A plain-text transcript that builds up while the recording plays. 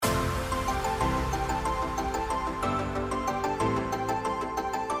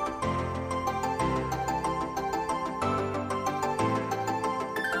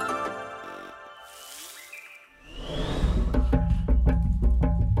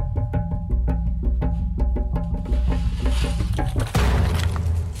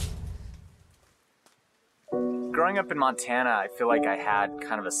up in Montana, I feel like I had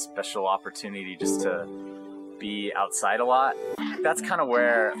kind of a special opportunity just to be outside a lot. That's kind of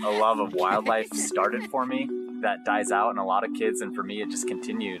where a love of wildlife started for me. That dies out in a lot of kids, and for me, it just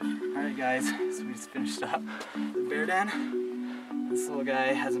continued. All right, guys, so we just finished up the bear den. This little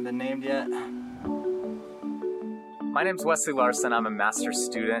guy hasn't been named yet. My name's Wesley Larson. I'm a master's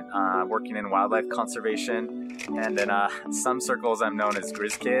student working in wildlife conservation, and in some circles I'm known as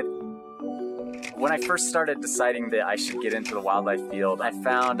Grizz Kid. When I first started deciding that I should get into the wildlife field, I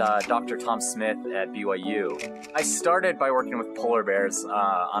found Dr. Tom Smith at BYU. I started by working with polar bears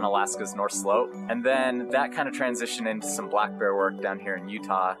on Alaska's North Slope, and then that kind of transitioned into some black bear work down here in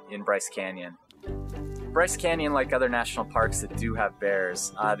Utah in Bryce Canyon. Bryce Canyon, like other national parks that do have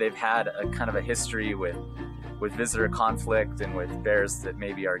bears, they've had a kind of a history with visitor conflict and with bears that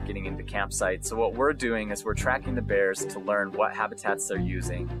maybe are getting into campsites. So what we're doing is we're tracking the bears to learn what habitats they're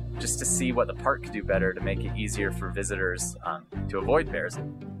using, just to see what the park could do better to make it easier for visitors to avoid bears.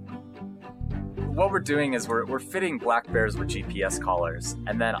 What we're doing is we're fitting black bears with GPS collars,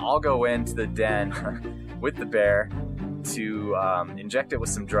 and then I'll go into the den with the bear to inject it with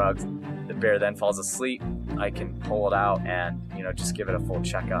some drugs. The bear then falls asleep. I can pull it out and just give it a full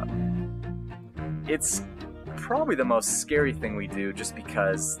checkup. It's probably the most scary thing we do, just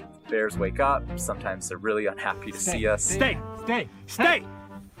because bears wake up. Sometimes they're really unhappy to see us. Stay! Get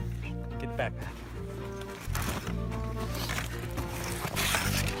back.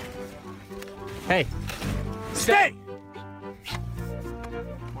 Hey! Stay!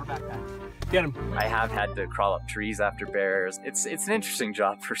 We're back then. Get him. I have had to crawl up trees after bears. It's an interesting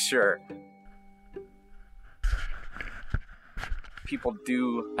job for sure. People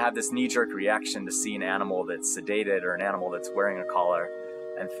do have this knee-jerk reaction to see an animal that's sedated or an animal that's wearing a collar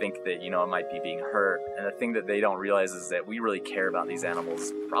and think that, it might be being hurt. And the thing that they don't realize is that we really care about these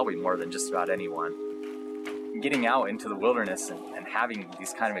animals probably more than just about anyone. Getting out into the wilderness and having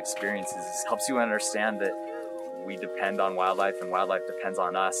these kind of experiences helps you understand that we depend on wildlife and wildlife depends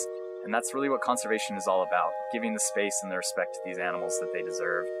on us. And that's really what conservation is all about, giving the space and the respect to these animals that they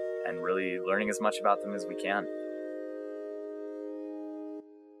deserve and really learning as much about them as we can.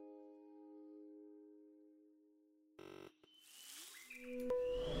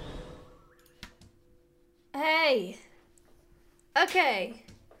 Hey. Okay.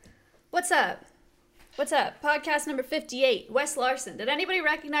 What's up? Podcast number 58, Wes Larson. Did anybody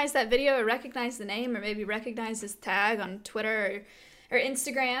recognize that video or recognize the name or maybe recognize his tag on Twitter or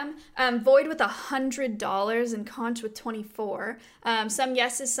Instagram? Void with $100 and Conch with 24. Some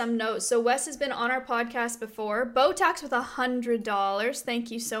yeses, some no's. So Wes has been on our podcast before. Botox with $100. Thank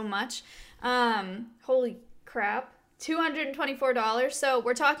you so much. Holy crap. $224. So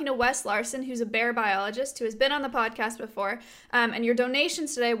we're talking to Wes Larson, who's a bear biologist who has been on the podcast before. And your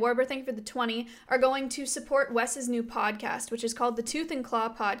donations today, Warber, thank you for the 20, are going to support Wes's new podcast, which is called the Tooth and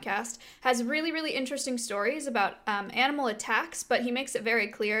Claw Podcast. Has really, really interesting stories about animal attacks, but he makes it very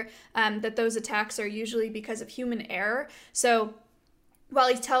clear that those attacks are usually because of human error. So while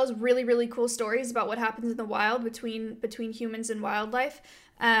he tells really, really cool stories about what happens in the wild between humans and wildlife,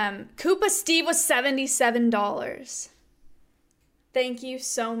 Koopa Steve was $77. Thank you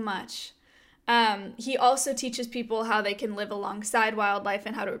so much. He also teaches people how they can live alongside wildlife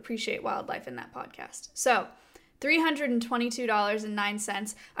and how to appreciate wildlife in that podcast. So,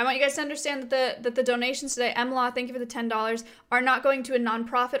 $322.09. I want you guys to understand that the donations today, MLaw, thank you for the $10, are not going to a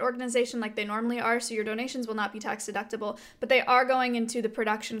nonprofit organization like they normally are, so your donations will not be tax deductible, but they are going into the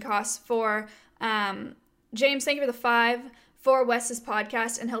production costs for, James, thank you for the 5, for Wes's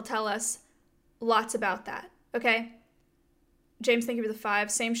podcast, and he'll tell us lots about that, okay? James, thank you for the 5.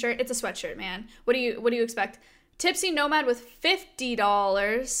 Same shirt. It's a sweatshirt, man. What do you expect? Tipsy Nomad with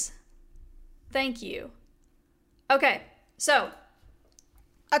 $50. Thank you. Okay, so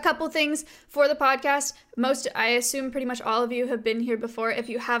a couple things for the podcast. I assume pretty much all of you have been here before. If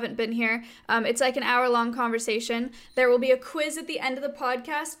you haven't been here, it's like an hour-long conversation. There will be a quiz at the end of the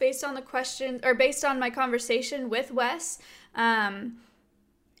podcast based on the question, or based on my conversation with Wes. And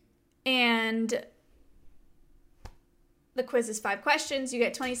the quiz is 5 questions. You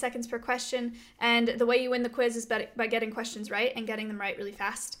get 20 seconds per question. And the way you win the quiz is by getting questions right and getting them right really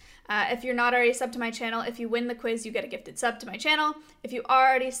fast. If you're not already subbed to my channel, if you win the quiz, you get a gifted sub to my channel. If you are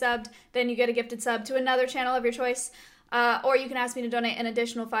already subbed, then you get a gifted sub to another channel of your choice. Or you can ask me to donate an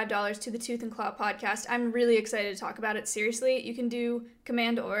additional $5 to the Tooth and Claw podcast. I'm really excited to talk about it. Seriously, you can do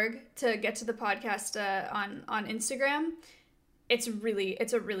command.org to get to the podcast on Instagram. It's a really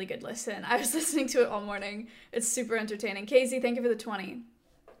good listen. I was listening to it all morning. It's super entertaining. Casey, thank you for the 20.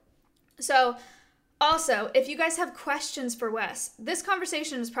 So Also, if you guys have questions for Wes, this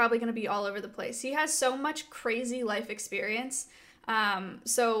conversation is probably going to be all over the place. He has so much crazy life experience.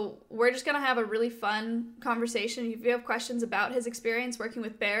 So we're just going to have a really fun conversation. If you have questions about his experience working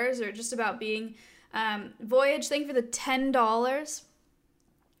with bears or just about being Voyage, thank you for the $10.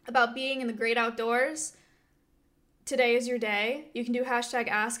 About being in the great outdoors, today is your day. You can do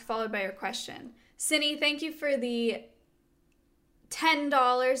 #ask followed by your question. Cindy, thank you for the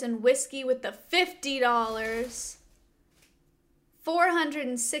 $10 and whiskey with the $50.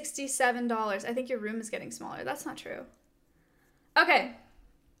 $467. I think your room is getting smaller. That's not true. Okay.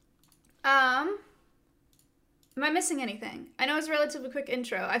 Am I missing anything? I know it's a relatively quick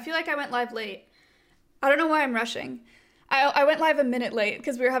intro. I feel like I went live late. I don't know why I'm rushing. I went live a minute late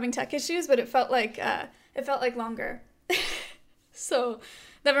because we were having tech issues, but it felt like longer. So,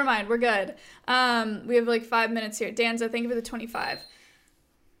 never mind. We're good. We have like 5 minutes here. Danza, thank you for the 25.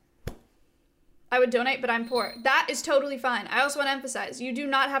 I would donate, but I'm poor. That is totally fine. I also want to emphasize, you do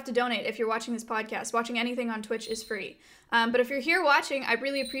not have to donate if you're watching this podcast. Watching anything on Twitch is free. But if you're here watching, I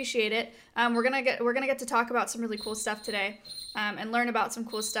really appreciate it. We're gonna get to talk about some really cool stuff today, and learn about some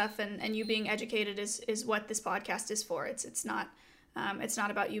cool stuff. And you being educated is what this podcast is for. It's not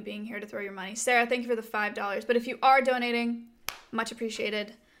about you being here to throw your money. Sarah, thank you for the $5. But if you are donating, much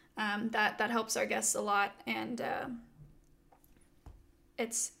appreciated. That helps our guests a lot, and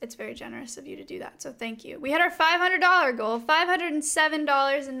it's very generous of you to do that. So thank you. We had our $500 goal,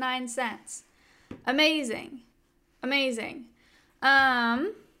 $507.09. Amazing.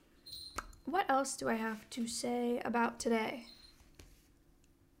 What else do I have to say about today?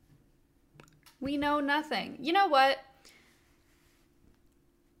 We know nothing. You know what?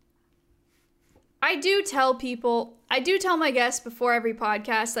 I do tell my guests before every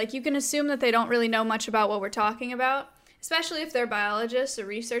podcast, like, you can assume that they don't really know much about what we're talking about, especially if they're biologists or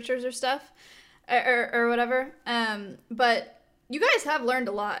researchers or stuff, or whatever. But you guys have learned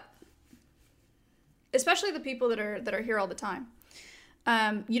a lot, especially the people that are here all the time.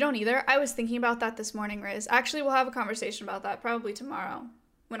 You don't either. I was thinking about that this morning, Riz. Actually, we'll have a conversation about that probably tomorrow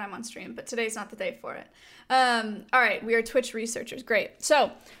when I'm on stream, but today's not the day for it. All right, we are Twitch researchers. Great.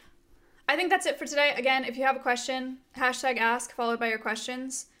 So I think that's it for today. Again, if you have a question, #ask followed by your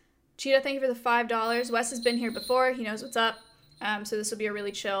questions. Cheetah, thank you for the $5. Wes has been here before. He knows what's up. So this will be a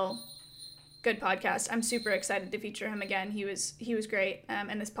really chill, good podcast. I'm super excited to feature him again. He was great.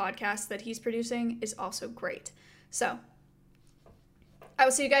 And this podcast that he's producing is also great. So I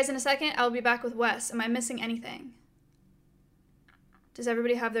will see you guys in a second. I'll be back with Wes. Am I missing anything? Does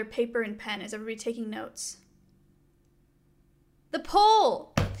everybody have their paper and pen? Is everybody taking notes? The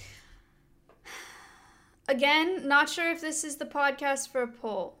poll! Again, not sure if this is the podcast for a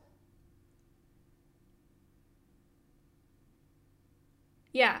poll.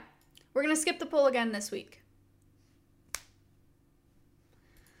 Yeah, we're going to skip the poll again this week.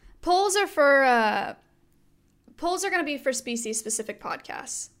 Polls are going to be for species-specific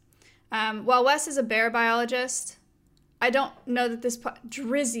podcasts. While Wes is a bear biologist, I don't know that this...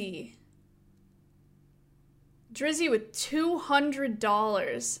 Drizzy with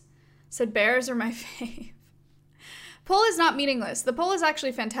 $200 said bears are my fave. Poll is not meaningless. The poll is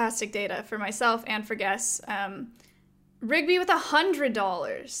actually fantastic data for myself and for guests. Rigby with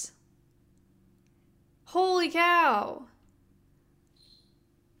 $100. Holy cow.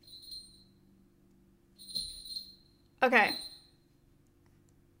 Okay.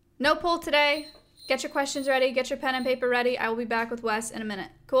 No poll today. Get your questions ready. Get your pen and paper ready. I will be back with Wes in a minute.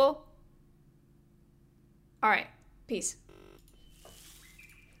 Cool? All right. Peace.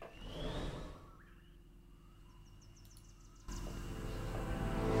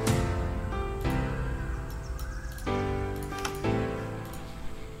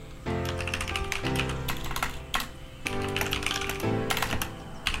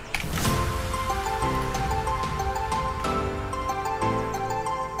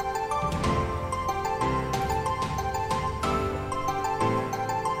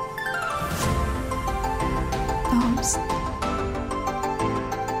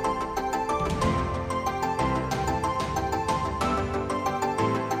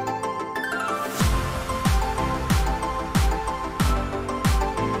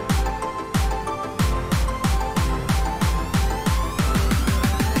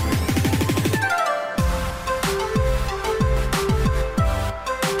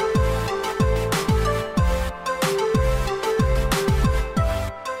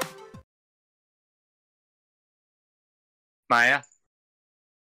 Maya?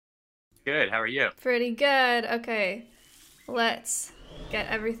 Good, how are you? Pretty good. Okay, let's get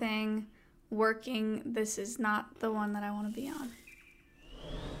everything working. This is not the one that I want to be on.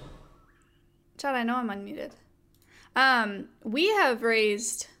 Chad, I know I'm unmuted. We have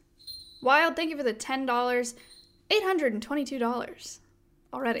raised, Wild, thank you for the $10, $822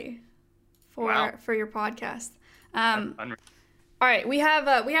 already for your podcast. All right, we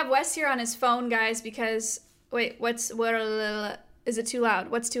have Wes here on his phone, guys, because wait, is it too loud?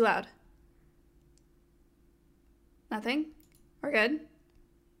 What's too loud? Nothing? We're good?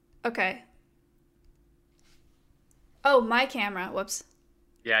 Okay. Oh, my camera. Whoops.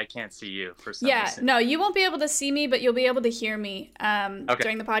 Yeah, I can't see you for some Yeah, reason. no, you won't be able to see me, but you'll be able to hear me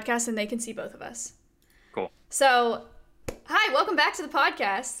during the podcast, and they can see both of us. Cool. So, hi, welcome back to the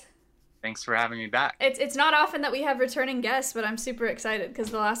podcast. Thanks for having me back. It's not often that we have returning guests, but I'm super excited because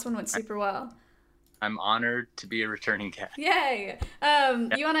the last one went super well. I'm honored to be a returning guest. Yay!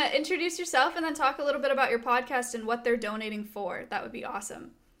 You want to introduce yourself and then talk a little bit about your podcast and what they're donating for? That would be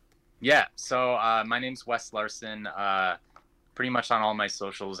awesome. Yeah, so my name's Wes Larson. Pretty much on all my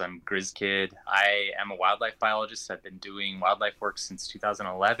socials, I'm GrizzKid. I am a wildlife biologist. I've been doing wildlife work since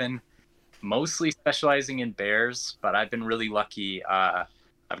 2011, mostly specializing in bears, but I've been really lucky.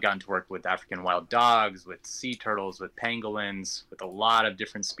 I've gotten to work with African wild dogs, with sea turtles, with pangolins, with a lot of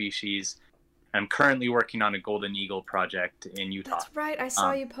different species. I'm currently working on a golden eagle project in Utah. That's right. I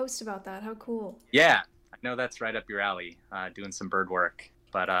saw you post about that. How cool. Yeah, I know that's right up your alley, doing some bird work.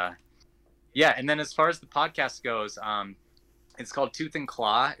 But yeah, and then as far as the podcast goes, it's called Tooth and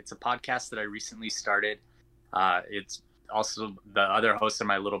Claw. It's a podcast that I recently started. It's also the other hosts are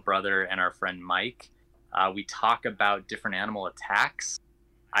my little brother and our friend Mike. We talk about different animal attacks.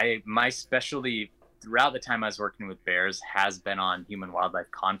 My specialty throughout the time I was working with bears has been on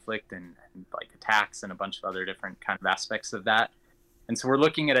human-wildlife conflict and like attacks and a bunch of other different kind of aspects of that. And so we're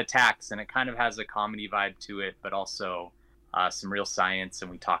looking at attacks, and it kind of has a comedy vibe to it, but also some real science.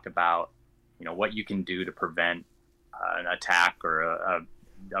 And we talk about, what you can do to prevent an attack or a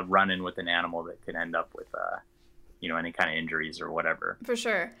run-in with an animal that could end up with, any kind of injuries or whatever. For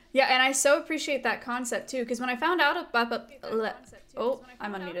sure. Yeah, and I so appreciate that concept, too, because when I found out about...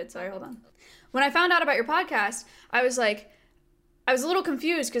 I'm unmuted. Sorry, hold on. When I found out about your podcast, I was a little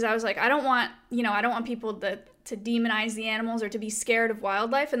confused because I was like, I don't want people to demonize the animals or to be scared of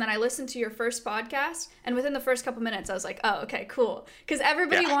wildlife. And then I listened to your first podcast, and within the first couple minutes, I was like, oh, okay, cool. Because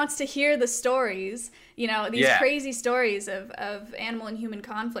everybody wants to hear the stories, these crazy stories of animal and human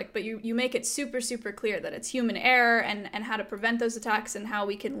conflict. But you make it super, super clear that it's human error and how to prevent those attacks and how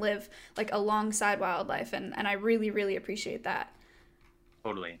we can live like alongside wildlife. And I really, really appreciate that.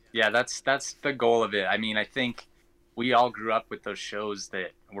 Totally. Yeah, that's the goal of it. I mean, I think we all grew up with those shows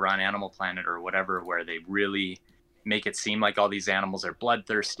that were on Animal Planet or whatever, where they really make it seem like all these animals are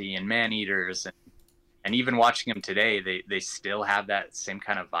bloodthirsty and man-eaters. And even watching them today, they still have that same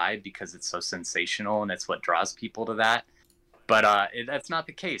kind of vibe because it's so sensational and it's what draws people to that. But that's not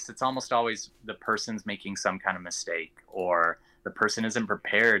the case. It's almost always the person's making some kind of mistake, or the person isn't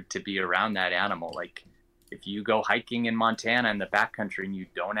prepared to be around that animal. Like, if you go hiking in Montana in the backcountry and you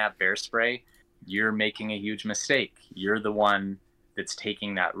don't have bear spray, you're making a huge mistake. You're the one that's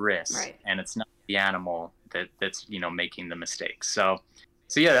taking that risk, right. And it's not the animal that's making the mistake. So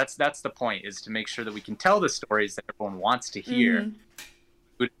yeah, that's the point, is to make sure that we can tell the stories that everyone wants to hear, in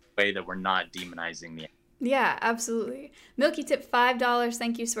a way that we're not demonizing the animal. Yeah, absolutely. Milky Tip $5.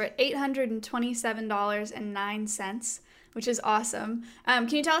 Thank you. So we're at $827.09. Which is awesome. Can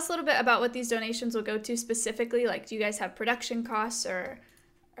you tell us a little bit about what these donations will go to specifically? Like, do you guys have production costs or...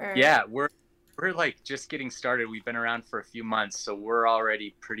 Yeah, we're like just getting started. We've been around for a few months, so we're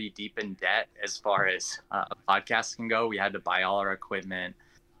already pretty deep in debt as far as a podcast can go. We had to buy all our equipment.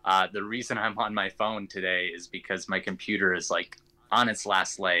 The reason I'm on my phone today is because my computer is like on its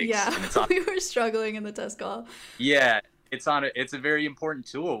last legs. Yeah, and it's we were struggling in the test call. Yeah. It's a very important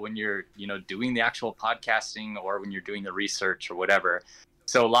tool when you're, doing the actual podcasting or when you're doing the research or whatever.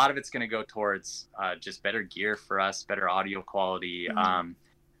 So a lot of it's going to go towards just better gear for us, better audio quality.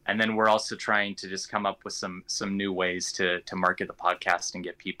 And then we're also trying to just come up with some new ways to market the podcast and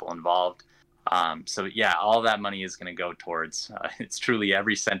get people involved. So yeah, all that money is going to go towards, it's truly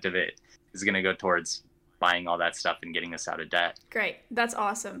every cent of it is going to go towards buying all that stuff and getting us out of debt. Great. That's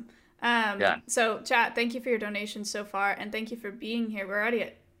awesome. So chat, thank you for your donations so far, and thank you for being here. We're already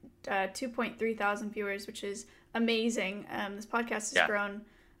at 2.3 thousand viewers, which is amazing. This podcast has grown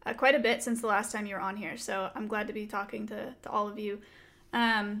quite a bit since the last time you were on here, so I'm glad to be talking to all of you.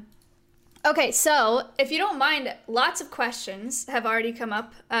 Okay, so if you don't mind, lots of questions have already come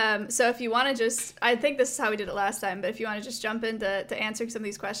up. So if you want to I think this is how we did it last time, but if you want to just jump into answering some of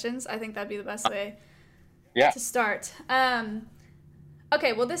these questions, I think that'd be the best way to start.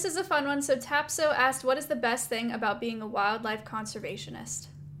 Okay, well, this is a fun one. So Tapso asked, what is the best thing about being a wildlife conservationist?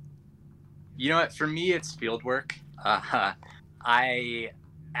 You know what? For me, it's field work. I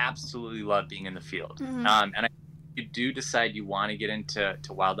absolutely love being in the field. And if you do decide you want to get into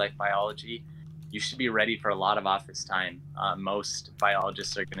wildlife biology, you should be ready for a lot of office time. Most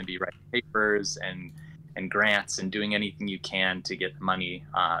biologists are going to be writing papers and grants and doing anything you can to get the money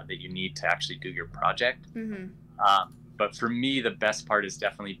that you need to actually do your project. But for me, the best part is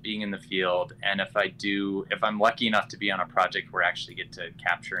definitely being in the field. And if I'm lucky enough to be on a project where I actually get to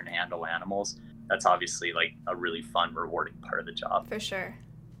capture and handle animals, that's obviously like a really fun, rewarding part of the job. For sure.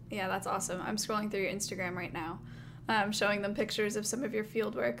 Yeah, that's awesome. I'm scrolling through your Instagram right now, showing them pictures of some of your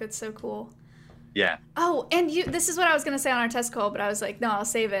field work. That's so cool. Yeah. Oh, and this is what I was going to say on our test call, but I was like, no, I'll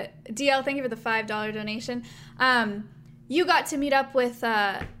save it. DL, thank you for the $5 donation. You got to meet up with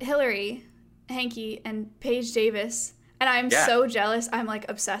Hillary Hankey and Paige Davis, and I'm so jealous. I'm like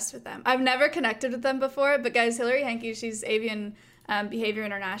obsessed with them. I've never connected with them before, but guys, Hillary Hankey, she's Avian Behavior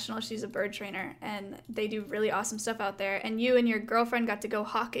International. She's a bird trainer, and they do really awesome stuff out there. And you and your girlfriend got to go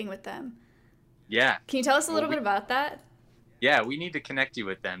hawking with them. Yeah. Can you tell us a little bit about that? Yeah, we need to connect you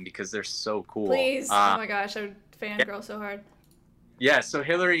with them because they're so cool. Please. Oh my gosh, I would fangirl so hard. Yeah, so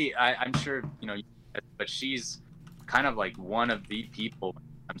Hillary, I'm sure, but she's kind of like one of the people when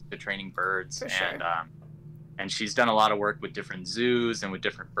it comes to training birds. For sure. And she's done a lot of work with different zoos and with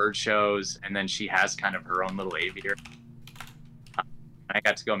different bird shows. And then she has kind of her own little aviary. I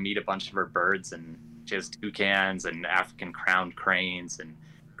got to go meet a bunch of her birds, and she has toucans and African crowned cranes and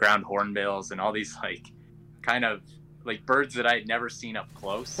ground hornbills and all these like kind of like birds that I had never seen up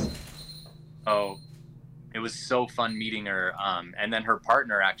close. Oh, it was so fun meeting her. And then her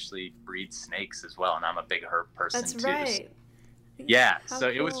partner actually breeds snakes as well, and I'm a big herp person too. That's right. Yeah, How so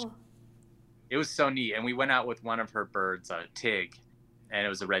cool. it was so neat. And we went out with one of her birds, Tig, and it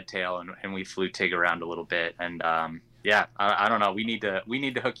was a red tail, and we flew Tig around a little bit. And yeah, I don't know. We need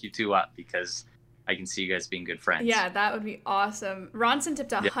to hook you two up because I can see you guys being good friends. Yeah, that would be awesome. Ronson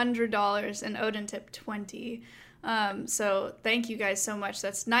tipped $100 and Odin tipped $20. So thank you guys so much.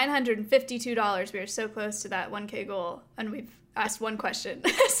 That's $952. We are so close to that 1K goal, and we've asked one question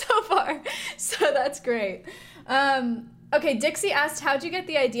so far. So that's great. Okay, Dixie asked, how'd you get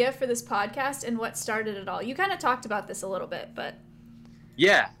the idea for this podcast and what started it all? You kind of talked about this a little bit, but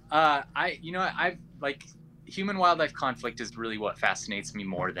yeah, I've like human wildlife conflict is really what fascinates me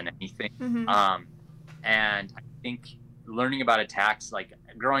more than anything. And I think learning about attacks, like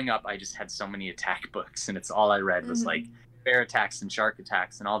growing up, I just had so many attack books, and it's all I read was like bear attacks and shark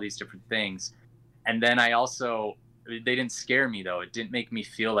attacks and all these different things. And then they didn't scare me though. It didn't make me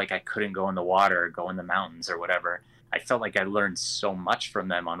feel like I couldn't go in the water or go in the mountains or whatever. I felt like I learned so much from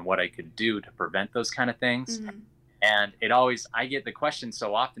them on what I could do to prevent those kind of things. And I get the question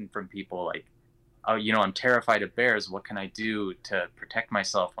so often from people like, oh, I'm terrified of bears. What can I do to protect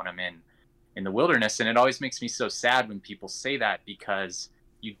myself when I'm in the wilderness? And it always makes me so sad when people say that, because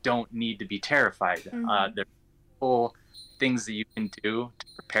you don't need to be terrified. There are things that you can do to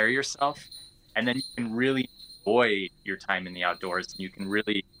prepare yourself, and then you can really enjoy your time in the outdoors. You can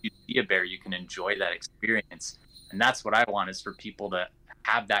really, if you see a bear, you can enjoy that experience. And that's what I want, is for people to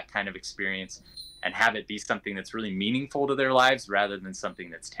have that kind of experience and have it be something that's really meaningful to their lives rather than something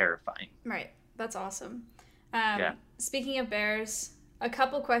that's terrifying. Right. That's awesome. Yeah. Speaking of bears, a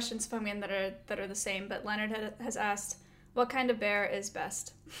couple questions from in that are the same, but Leonard has asked, what kind of bear is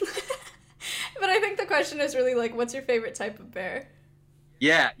best? But I think the question is really like, what's your favorite type of bear?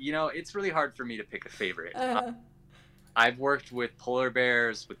 Yeah, it's really hard for me to pick a favorite. I've worked with polar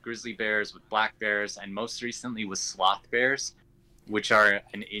bears, with grizzly bears, with black bears, and most recently with sloth bears, which are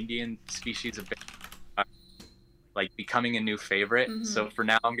an Indian species of bear, like becoming a new favorite. So for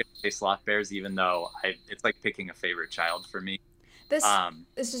now, I'm going to say sloth bears, even though it's like picking a favorite child for me. This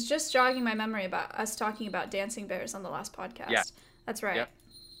is just jogging my memory about us talking about dancing bears on the last podcast. Yeah. That's right. Yep.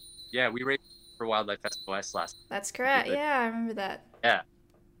 Yeah, we raced for Wildlife SOS last. That's correct. Yeah, I remember that.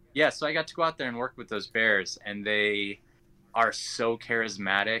 Yeah, so I got to go out there and work with those bears, and they are so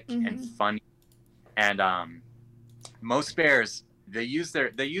charismatic and funny. And most bears, they use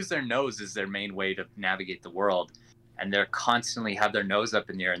their nose as their main way to navigate the world, and they're constantly have their nose up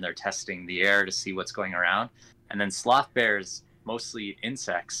in the air, and they're testing the air to see what's going around. And then sloth bears mostly eat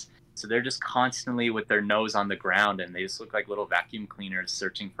insects, so they're just constantly with their nose on the ground, and they just look like little vacuum cleaners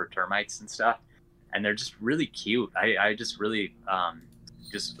searching for termites and stuff. And they're just really cute. I just really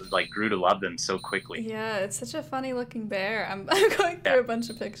just like grew to love them so quickly. Yeah, it's such a funny looking bear. I'm going through a bunch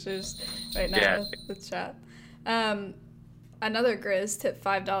of pictures right now with chat. Another Grizz tipped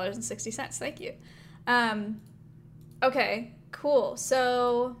 $5.60. Thank you. Okay, cool.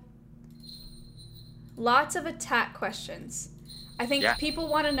 So lots of attack questions. I think people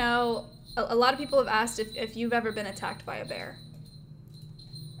want to know a lot of people have asked if you've ever been attacked by a bear.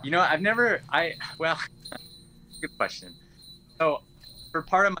 You know, well, good question. So for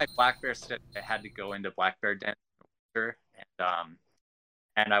part of my black bear study, I had to go into black bear den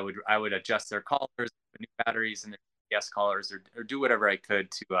and I would adjust their collars, new batteries and their GPS collars, or do whatever I could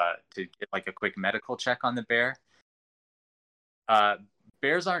to get like a quick medical check on the bear.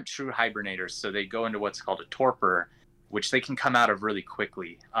 Bears aren't true hibernators, so they go into what's called a torpor, which they can come out of really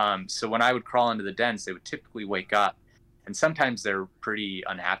quickly. So when I would crawl into the dens, they would typically wake up, and sometimes they're pretty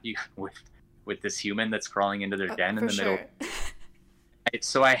unhappy with this human that's crawling into their den in the middle.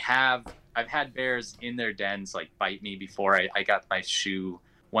 So I've had bears in their dens like bite me before. I got my shoe,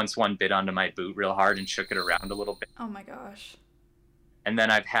 once one bit onto my boot real hard and shook it around a little bit. Oh my gosh. And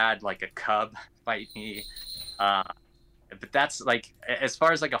then I've had like a cub bite me. But that's like, as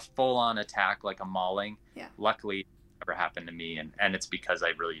far as like a full-on attack, like a mauling, luckily it never happened to me, and it's because I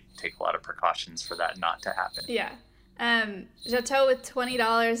really take a lot of precautions for that not to happen. Yeah. Jateau with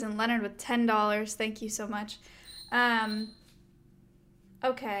 $20 and Leonard with $10. Thank you so much.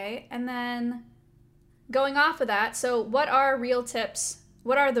 Okay, and then going off of that, so what are real tips?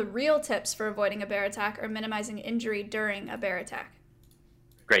 What are the real tips for avoiding a bear attack or minimizing injury during a bear attack?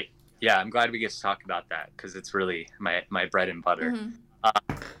 Great. Yeah, I'm glad we get to talk about that because it's really my bread and butter.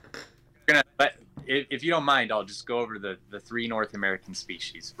 But if you don't mind, I'll just go over the 3 North American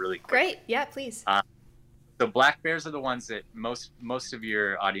species really quick. Great. Yeah, please. So black bears are the ones that most of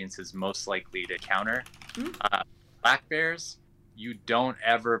your audience is most likely to encounter. Black bears, you don't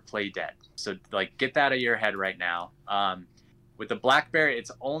ever play dead. So like get that out of your head right now. With the black bear,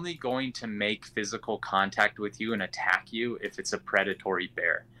 it's only going to make physical contact with you and attack you if it's a predatory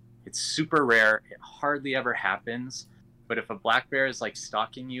bear. It's super rare. It hardly ever happens. But if a black bear is like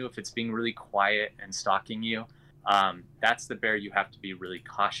stalking you, if it's being really quiet and stalking you, that's the bear you have to be really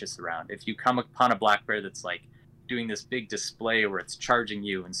cautious around. If you come upon a black bear that's like doing this big display where it's charging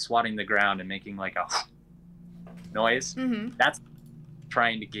you and swatting the ground and making like a noise, that's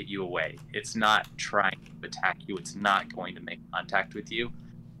trying to get you away. It's not trying to attack you. It's not going to make contact with you.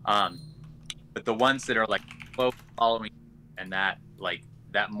 But the ones that are like following and that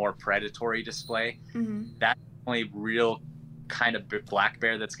more predatory display, that's the only real kind of black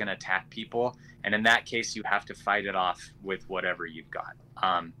bear that's going to attack people. And in that case, you have to fight it off with whatever you've got,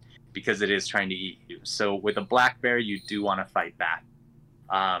 because it is trying to eat you. So with a black bear, you do want to fight back.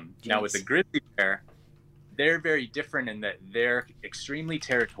 Now with a grizzly bear, they're very different in that they're extremely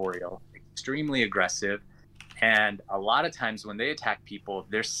territorial, extremely aggressive, and a lot of times when they attack people,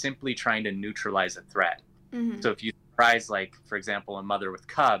 they're simply trying to neutralize a threat. So if you surprise, like, for example, a mother with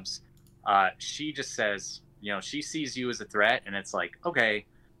cubs, she just says, she sees you as a threat, and it's like, okay,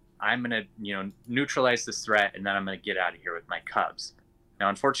 I'm going to, neutralize this threat, and then I'm going to get out of here with my cubs. Now,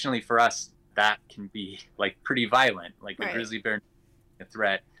 unfortunately for us, that can be, like, pretty violent. Like, a grizzly bear, a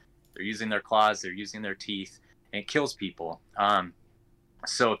threat, they're using their claws, they're using their teeth, and it kills people.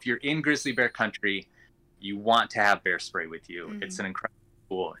 So if you're in grizzly bear country, you want to have bear spray with you. It's an incredible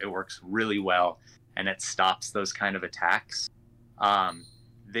tool. It works really well, and it stops those kind of attacks.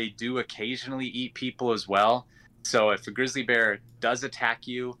 They do occasionally eat people as well. So if a grizzly bear does attack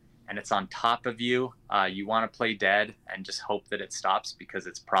you and it's on top of you, you want to play dead and just hope that it stops, because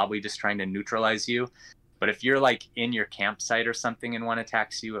it's probably just trying to neutralize you. But if you're like in your campsite or something and one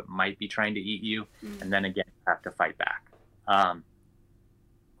attacks you, it might be trying to eat you. And then again, you have to fight back.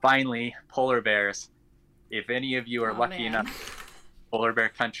 Finally, polar bears. If any of you are lucky enough, polar bear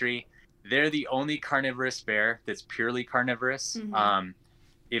country, they're the only carnivorous bear that's purely carnivorous.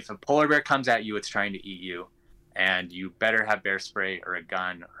 If a polar bear comes at you, it's trying to eat you. And you better have bear spray or a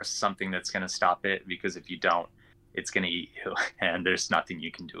gun or something that's going to stop it, because if you don't, it's going to eat you. And there's nothing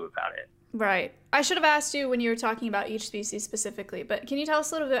you can do about it. Right. I should have asked you when you were talking about each species specifically, but can you tell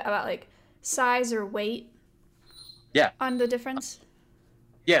us a little bit about like size or weight? Yeah. On the difference?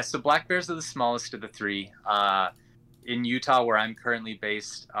 Yeah, so black bears are the smallest of the 3. In Utah, where I'm currently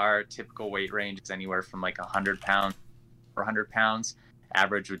based, our typical weight range is anywhere from like 100 pounds, 400 pounds.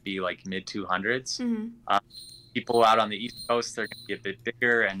 Average would be like mid 200s. People out on the East Coast, they're going to be a bit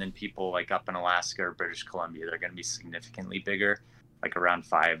bigger. And then people like up in Alaska or British Columbia, they're going to be significantly bigger, like around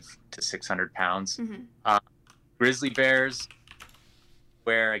 500 to 600 pounds. Grizzly bears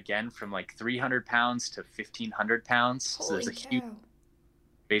weigh again from like 300 pounds to 1,500 pounds. Holy so there's a cow. huge,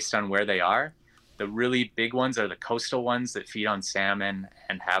 based on where they are. The really big ones are the coastal ones that feed on salmon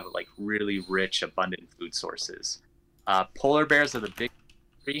and have like really rich, abundant food sources. Polar bears are the big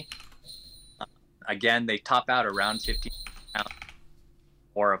 3. Again, they top out around 15 pounds,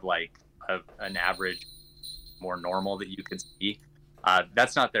 more of like an average, more normal that you could see.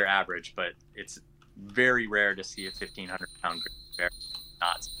 That's not their average, but it's very rare to see a 1,500-pound grizzly bear.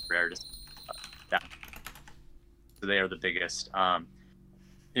 Not rare to see that. So they are the biggest.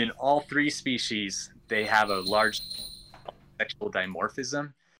 In all three species, they have a large sexual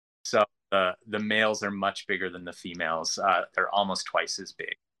dimorphism. So the males are much bigger than the females. They're almost twice as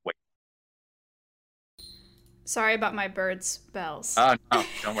big. Sorry about my bird's bells. Oh, no,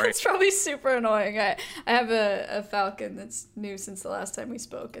 don't worry. It's probably super annoying. I have a falcon that's new since the last time we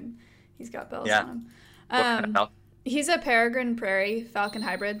spoke, and he's got bells on him. What kind of falcon? He's a peregrine prairie falcon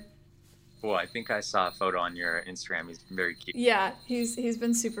hybrid. Cool. I think I saw a photo on your Instagram. He's very cute. Yeah, he's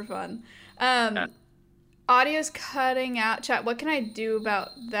been super fun. Audio's cutting out. Chat, what can I do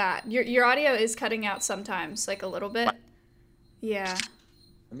about that? Your audio is cutting out sometimes, like a little bit. What? Yeah.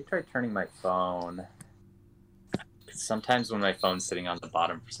 Let me try turning my phone. Sometimes when my phone's sitting on the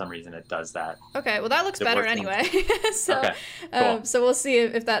bottom, for some reason, it does that. Okay, well, that looks better anyway. So, okay, cool. So we'll see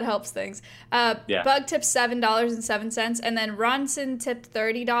if that helps things. Yeah. Bug tipped $7.07, and then Ronson tipped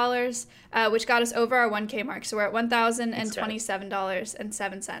 $30, which got us over our 1K mark. So we're at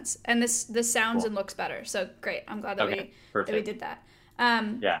 $1,027.07. And this sounds and looks better. So great. I'm glad that we did that.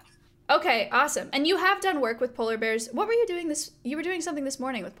 Yeah. Okay, awesome. And you have done work with polar bears. What were you doing You were doing something this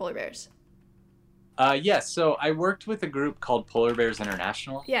morning with polar bears. Yes, so I worked with a group called Polar Bears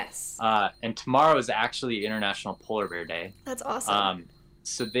International. Yes. And tomorrow is actually International Polar Bear Day. That's awesome.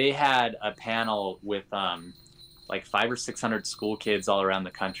 So they had a panel with like 500 or 600 school kids all around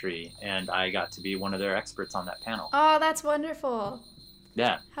the country, and I got to be one of their experts on that panel. Oh, that's wonderful.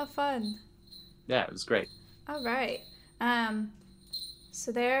 Yeah. How fun. Yeah, it was great. All right.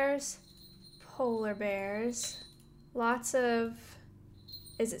 So there's polar bears. Lots of...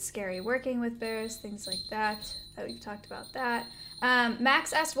 Is it scary working with bears? Things like that. We've talked about that.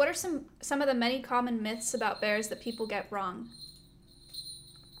 Max asked, what are some of the many common myths about bears that people get wrong?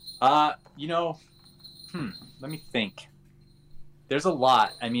 Let me think. There's a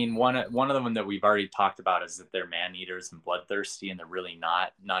lot. I mean, one of them that we've already talked about is that they're man-eaters and bloodthirsty, and they're really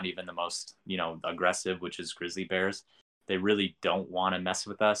not even the most, aggressive, which is grizzly bears. They really don't want to mess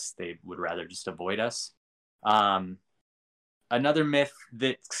with us. They would rather just avoid us. Another myth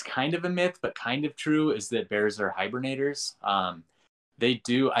that's kind of a myth, but kind of true, is that bears are hibernators. They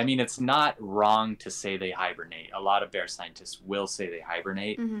do. I mean, it's not wrong to say they hibernate. A lot of bear scientists will say they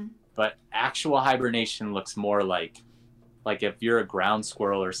hibernate, but actual hibernation looks more like if you're a ground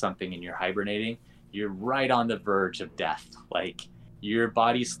squirrel or something and you're hibernating, you're right on the verge of death. Like, your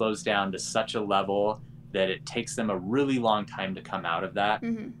body slows down to such a level that it takes them a really long time to come out of that.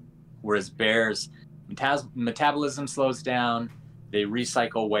 Whereas bears, metabolism slows down, they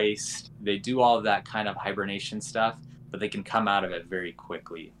recycle waste, they do all of that kind of hibernation stuff, but they can come out of it very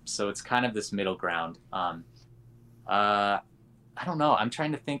quickly. So it's kind of this middle ground. I don't know. I'm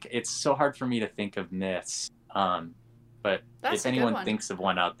trying to think. It's so hard for me to think of myths. But if anyone thinks of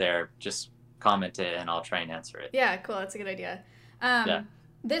one out there, just comment it and I'll try and answer it. Yeah, cool. That's a good idea.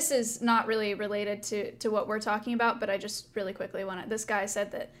 This is not really related to what we're talking about, but I just really quickly this guy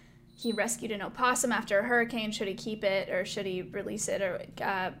said that he rescued an opossum after a hurricane. Should he keep it, or should he release it, or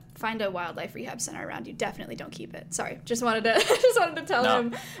find a wildlife rehab center around you? Definitely don't keep it. Sorry, just wanted to tell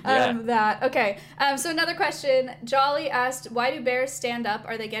him that. Okay. So another question. Jolly asked, "Why do bears stand up?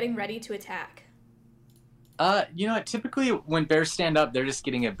 Are they getting ready to attack?" Typically when bears stand up, they're just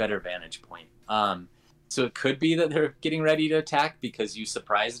getting a better vantage point. So it could be that they're getting ready to attack because you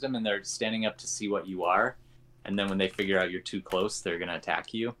surprised them and they're standing up to see what you are. And then when they figure out you're too close, they're going to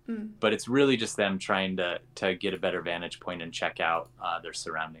attack you. But it's really just them trying to get a better vantage point and check out their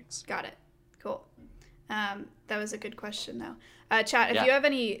surroundings. Got it. Cool. That was a good question, though. Chat, if you have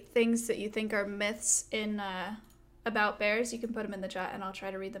any things that you think are myths about bears, you can put them in the chat, and I'll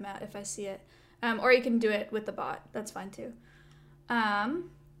try to read them out if I see it. Or you can do it with the bot. That's fine, too.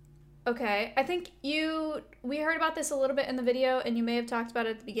 Okay, I think we heard about this a little bit in the video, and you may have talked about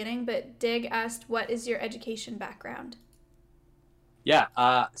it at the beginning, but Dig asked, what is your education background? Yeah,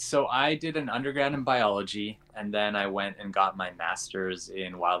 so I did an undergrad in biology, and then I went and got my master's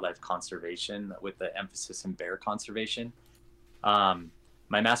in wildlife conservation with the emphasis in bear conservation. My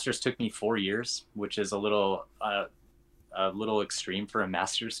master's took me 4 years, which is a little extreme for a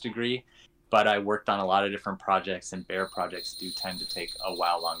master's degree. But I worked on a lot of different projects, and bear projects do tend to take a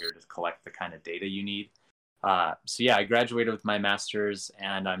while longer to collect the kind of data you need. So yeah, I graduated with my master's,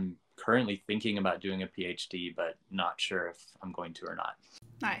 and I'm currently thinking about doing a PhD, but not sure if I'm going to or not.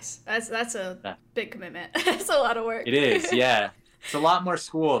 Nice. That's a big commitment. It's a lot of work. It is, yeah. It's a lot more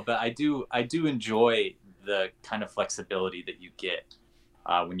school, but I do enjoy the kind of flexibility that you get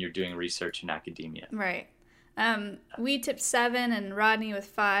when you're doing research in academia. Right. We tipped 7 and Rodney with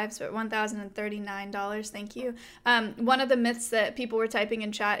 5, so at $1,039. Thank you. One of the myths that people were typing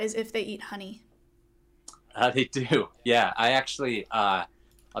in chat is if they eat honey. They do. Yeah, I actually, I'll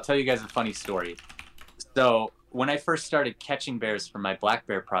tell you guys a funny story. So when I first started catching bears for my black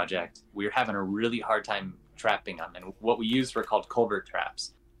bear project, we were having a really hard time trapping them. And what we used were called culvert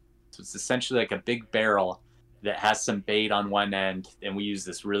traps. So it's essentially like a big barrel that has some bait on one end, and we use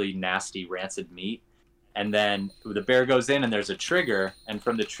this really nasty rancid meat. And then the bear goes in and there's a trigger, and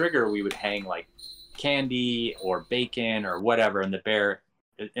from the trigger we would hang like candy or bacon or whatever, and the bear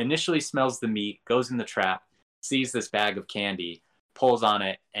initially smells the meat, goes in the trap, sees this bag of candy, pulls on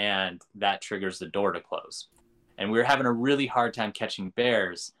it, and that triggers the door to close. And we were having a really hard time catching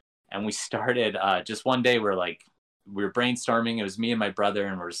bears, and we started just one day we were brainstorming. It was me and my brother,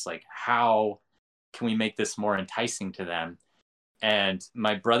 and we're just like, how can we make this more enticing to them? And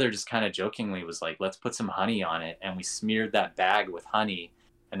my brother just kind of jokingly was like, let's put some honey on it. And we smeared that bag with honey,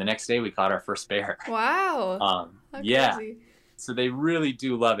 and the next day we caught our first bear. Wow. Yeah. Crazy. So they really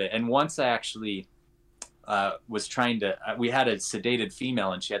do love it. And once I actually was trying to, we had a sedated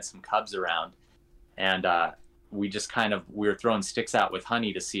female and she had some cubs around, and we were throwing sticks out with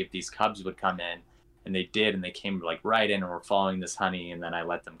honey to see if these cubs would come in, and they did, and they came like right in and were following this honey, and then I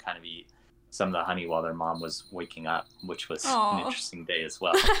let them kind of eat some of the honey while their mom was waking up, which was an interesting day as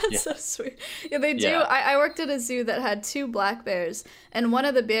well. That's so sweet. Yeah, they do. Yeah. I worked at a zoo that had 2 black bears, and one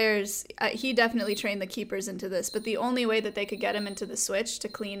of the bears, he definitely trained the keepers into this, but the only way that they could get him into the switch to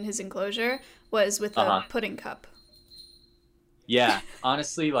clean his enclosure was with a pudding cup. Yeah,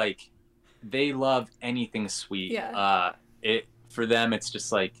 honestly, like, they love anything sweet. Yeah. For them, it's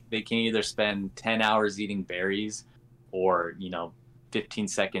just like they can either spend 10 hours eating berries or, 15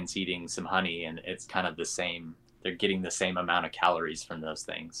 seconds eating some honey, and it's kind of the same. They're getting the same amount of calories from those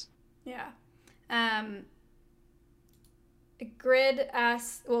things. Yeah. Grid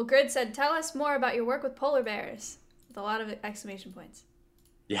said, tell us more about your work with polar bears, with a lot of exclamation points.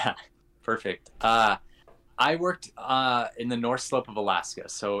 Yeah, perfect. I worked in the North Slope of Alaska,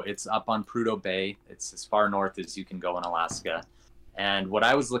 so it's up on Prudhoe Bay. It's as far north as you can go in Alaska. And what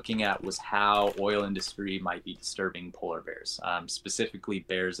I was looking at was how oil industry might be disturbing polar bears, specifically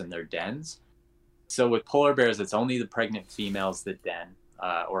bears in their dens. So with polar bears, it's only the pregnant females that den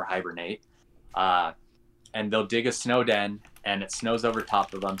or hibernate. And they'll dig a snow den, and it snows over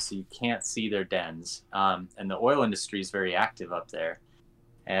top of them, so you can't see their dens. And the oil industry is very active up there.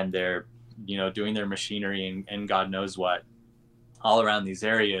 And they're, doing their machinery and God knows what all around these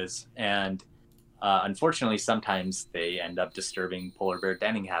areas. And unfortunately, sometimes they end up disturbing polar bear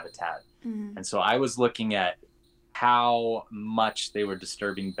denning habitat. Mm-hmm. And so I was looking at how much they were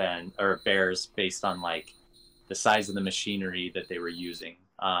disturbing bears based on like the size of the machinery that they were using.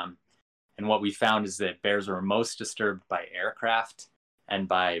 And what we found is that bears were most disturbed by aircraft and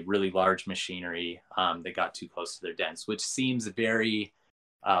by really large machinery that got too close to their dens, which seems very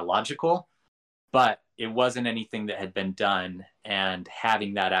logical, but it wasn't anything that had been done. And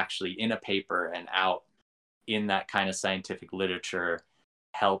having that actually in a paper and out in that kind of scientific literature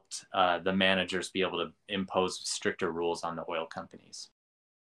helped the managers be able to impose stricter rules on the oil companies.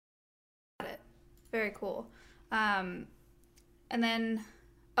 Got it. Very cool. And then,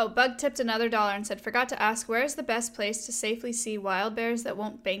 Bug tipped another $1 and said, forgot to ask, where is the best place to safely see wild bears that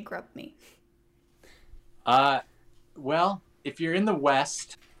won't bankrupt me? Well, if you're in the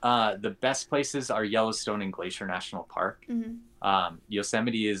West, the best places are Yellowstone and Glacier National Park. Mm-hmm.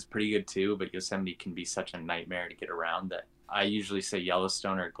 Yosemite is pretty good too, but Yosemite can be such a nightmare to get around that I usually say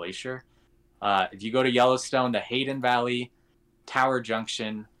Yellowstone or Glacier. If you go to Yellowstone, the Hayden Valley, Tower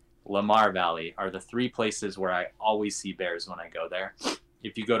Junction, Lamar Valley are the 3 places where I always see bears when I go there.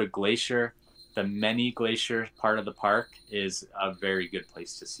 If you go to Glacier, the Many Glacier part of the park is a very good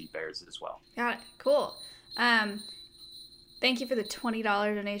place to see bears as well. Got it. Cool. Thank you for the $20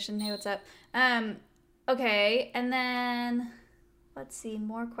 donation. Hey, what's up? Okay, and then let's see,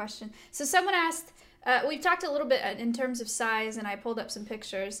 more questions. So someone asked, we've talked a little bit in terms of size, and I pulled up some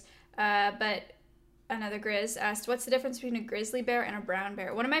pictures, but another Grizz asked, what's the difference between a grizzly bear and a brown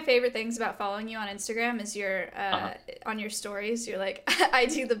bear? One of my favorite things about following you on Instagram is your on your stories, you're like, I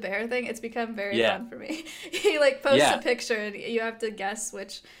do the bear thing. It's become very fun for me. You like post a picture and you have to guess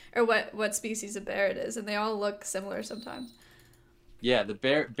which or what species of bear it is, and they all look similar sometimes. Yeah, the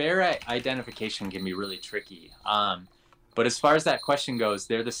bear identification can be really tricky. But as far as that question goes,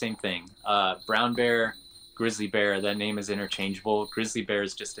 they're the same thing. Brown bear, grizzly bear, that name is interchangeable. Grizzly bear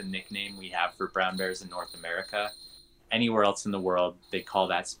is just a nickname we have for brown bears in North America. Anywhere else in the world, they call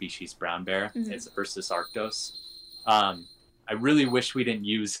that species brown bear. Mm-hmm. It's Ursus arctos. I really wish we didn't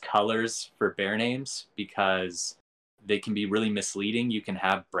use colors for bear names because they can be really misleading. You can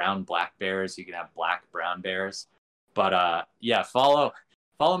have brown black bears, you can have black brown bears. But yeah, follow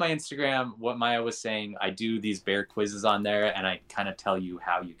my Instagram. What Maya was saying, I do these bear quizzes on there, and I kind of tell you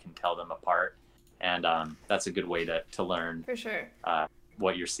how you can tell them apart. And that's a good way to learn For sure.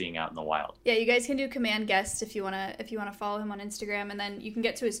 what you're seeing out in the wild. Yeah, you guys can do command guest if you wanna follow him on Instagram, and then you can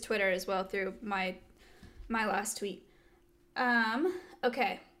get to his Twitter as well through my last tweet.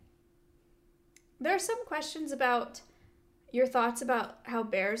 Okay. There are some questions about your thoughts about how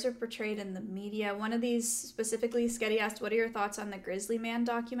bears are portrayed in the media. One of these specifically, Sketty asked, "What are your thoughts on the Grizzly Man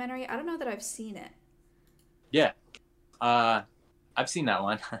documentary?" I don't know that I've seen it. Yeah, I've seen that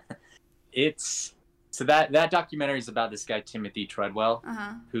one. So that documentary is about this guy Timothy Treadwell,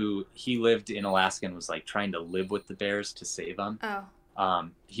 who he lived in Alaska and was like trying to live with the bears to save them. Oh.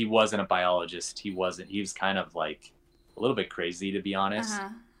 He wasn't a biologist. He was kind of like a little bit crazy, to be honest.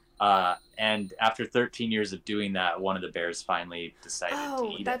 And after 13 years of doing that, one of the bears finally decided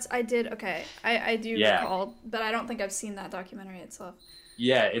to eat it. I did. Okay, I do recall, but I don't think I've seen that documentary itself.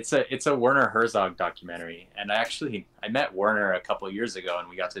 Yeah, it's a Werner Herzog documentary, and I met Werner a couple of years ago, and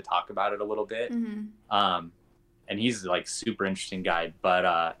we got to talk about it a little bit. And he's like super interesting guy.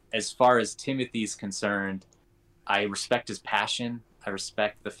 But as far as Timothy's concerned, I respect his passion. I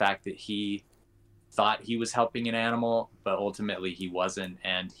respect the fact that he thought he was helping an animal, but ultimately he wasn't,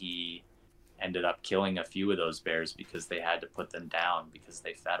 and he ended up killing a few of those bears because they had to put them down because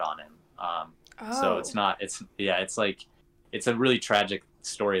they fed on him. So it's a really tragic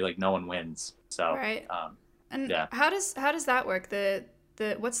story. Like, no one wins. So right. And how does that work?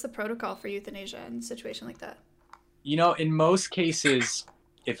 What's the protocol for euthanasia in a situation like that? In most cases,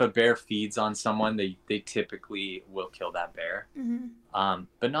 if a bear feeds on someone, they typically will kill that bear.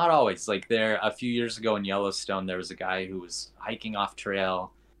 But not always. Like, a few years ago in Yellowstone, there was a guy who was hiking off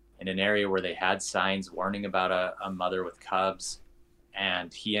trail in an area where they had signs warning about a mother with cubs,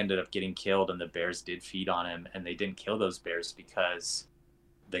 and he ended up getting killed, and the bears did feed on him, and they didn't kill those bears because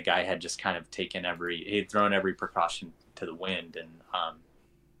the guy had just kind of he'd thrown every precaution to the wind.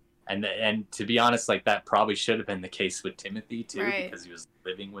 And to be honest, like, that probably should have been the case with Timothy too, right, because he was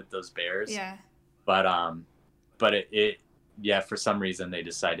living with those bears. Yeah. But it for some reason they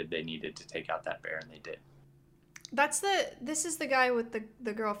decided they needed to take out that bear, and they did. This is the guy with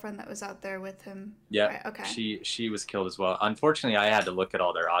the girlfriend that was out there with him. Yeah. Right? Okay. She was killed as well. Unfortunately, I had to look at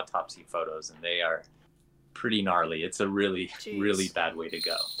all their autopsy photos, and they are pretty gnarly. It's a really bad way to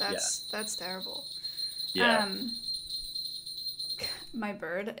go. That's terrible. Yeah. My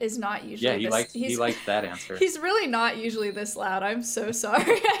bird is not usually. Yeah, he liked that answer. He's really not usually this loud. I'm so sorry.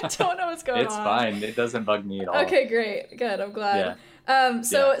 I don't know what's going on. It's fine. It doesn't bug me at all. Okay, great. Good. I'm glad.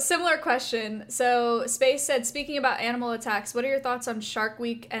 Yeah. Similar question. So Space said, speaking about animal attacks, what are your thoughts on Shark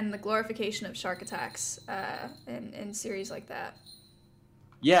Week and the glorification of shark attacks in series like that?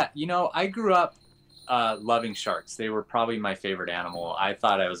 Yeah, I grew up loving sharks. They were probably my favorite animal. I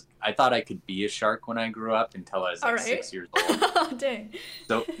thought I could be a shark when I grew up until I was 6 years old. Oh, dang.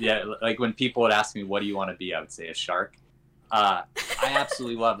 So yeah, like when people would ask me, what do you want to be? I would say a shark. I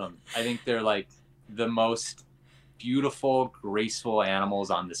absolutely love them. I think they're like the most beautiful, graceful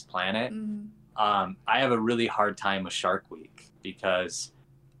animals on this planet. I have a really hard time with Shark Week because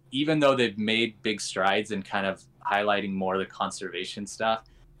even though they've made big strides in kind of highlighting more of the conservation stuff,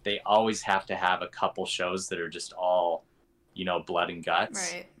 they always have to have a couple shows that are just all, blood and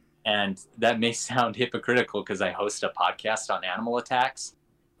guts. Right. And that may sound hypocritical because I host a podcast on animal attacks,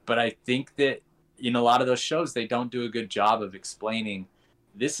 but I think that in a lot of those shows, they don't do a good job of explaining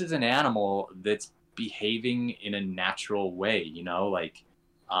this is an animal that's behaving in a natural way,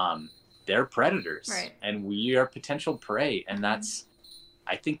 they're predators, right, and we are potential prey. And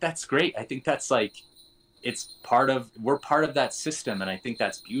I think that's great. I think that's like, we're part of that system, and I think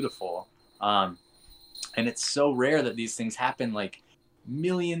that's beautiful. And it's so rare that these things happen. Like,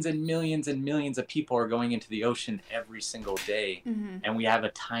 millions and millions and millions of people are going into the ocean every single day, and we have a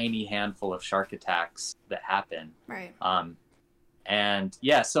tiny handful of shark attacks that happen. Right. And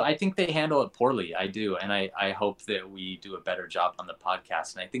yeah, so I think they handle it poorly. I do, and I hope that we do a better job on the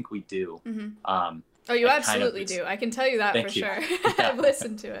podcast, and I think we do. Oh, you absolutely do. I can tell you that for sure. I've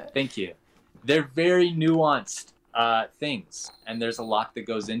listened to it. Thank you. They're very nuanced things, and there's a lot that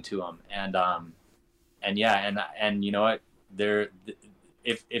goes into them. And you know what?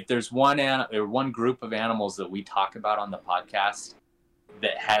 If there's one group of animals that we talk about on the podcast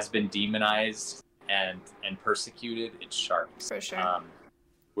that has been demonized and persecuted, it's sharks. For sure.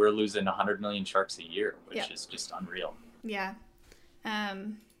 We're losing 100 million sharks a year, which is just unreal. Yeah.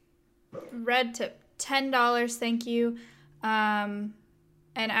 Red tip, $10. Thank you. and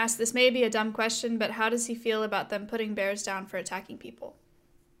asked, this may be a dumb question, but how does he feel about them putting bears down for attacking people?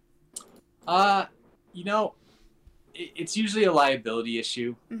 You know, it's usually a liability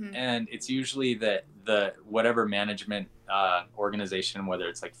issue, and it's usually that the whatever management organization, whether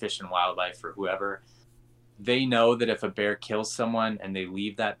it's like Fish and Wildlife or whoever, they know that if a bear kills someone and they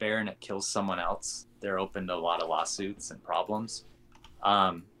leave that bear and it kills someone else, they're open to a lot of lawsuits and problems.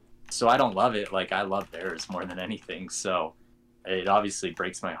 So I don't love it. Like, I love bears more than anything. So it obviously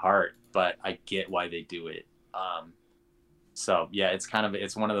breaks my heart, but I get why they do it. So yeah,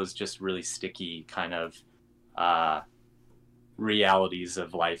 it's one of those just really sticky kind of realities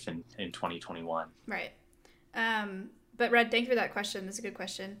of life in 2021. Right. But Red, thank you for that question. That's a good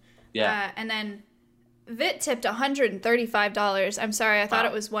question. Yeah. And then Vit tipped $135. I'm sorry, I thought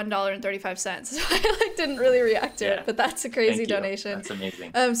it was $1.35. So I didn't really react to it, but that's a crazy donation. That's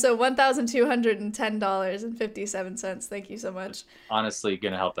amazing. So $1,210.57. Thank you so much. Honestly,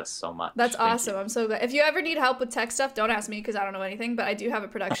 gonna help us so much. That's awesome. I'm so glad. If you ever need help with tech stuff, don't ask me because I don't know anything, but I do have a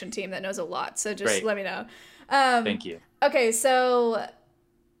production team that knows a lot. So just let me know. Thank you. Okay, so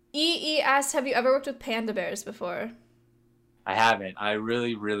EE asked, have you ever worked with panda bears before? I haven't. I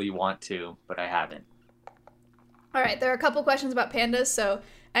really, really want to, but I haven't. All right, there are a couple questions about pandas, so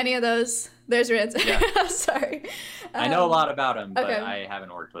any of those, there's your answer. Yeah. I'm sorry. I know a lot about them, but okay. I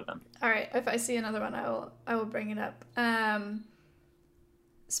haven't worked with them. All right, if I see another one, I will bring it up.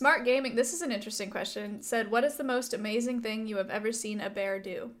 Smart Gaming, this is an interesting question, said, what is the most amazing thing you have ever seen a bear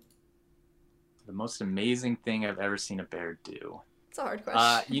do? The most amazing thing I've ever seen a bear do. It's a hard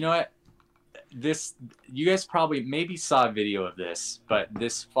question. You know what? You guys probably maybe saw a video of this, but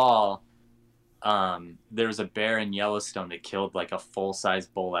this fall, there was a bear in Yellowstone that killed like a full-size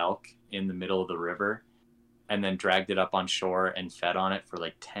bull elk in the middle of the river and then dragged it up on shore and fed on it for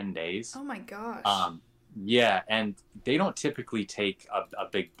like 10 days. Oh my gosh. Yeah, and they don't typically take a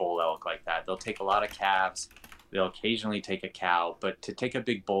big bull elk like that. They'll take a lot of calves. They'll occasionally take a cow, but to take a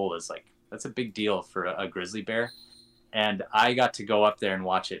big bull is like, that's a big deal for a grizzly bear. And I got to go up there and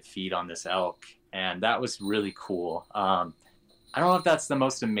watch it feed on this elk, and that was really cool. I don't know if that's the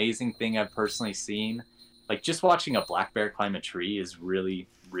most amazing thing I've personally seen. Like, just watching a black bear climb a tree is really,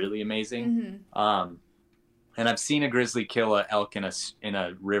 really amazing. And I've seen a grizzly kill an elk in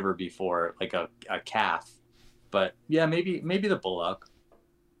a river before, like a calf. But yeah, maybe the bull elk.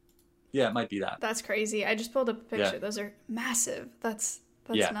 Yeah, it might be that. That's crazy. I just pulled up a picture. Yeah. Those are massive. That's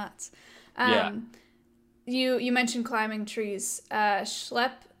Yeah. nuts. Yeah. You mentioned climbing trees.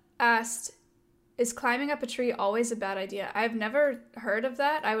 Schlepp asked, is climbing up a tree always a bad idea? I've never heard of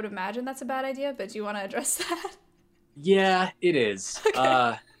that. I would imagine that's a bad idea, but do you want to address that? Yeah, it is.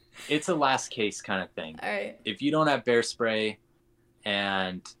 Okay. It's a last case kind of thing. All right. If you don't have bear spray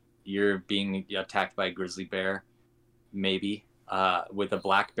and you're being attacked by a grizzly bear, maybe. With a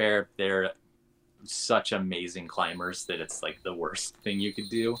black bear, they're such amazing climbers that it's like the worst thing you could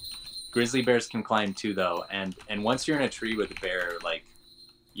do. Grizzly bears can climb too, though, and once you're in a tree with a bear, like,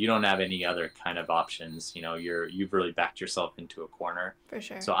 you don't have any other kind of options. You know, you've really backed yourself into a corner. For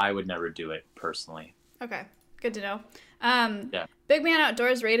sure. So I would never do it personally. Okay, good to know. Yeah. Big Man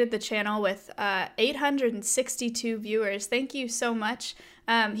Outdoors rated the channel with 862 viewers. Thank you so much.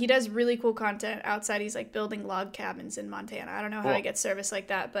 He does really cool content outside. He's like building log cabins in Montana. I don't know how he gets service like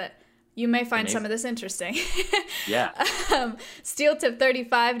that, but you may find some of this interesting. Yeah. Steel tip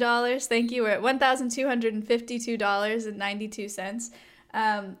 $35. Thank you. We're at $1,252.92,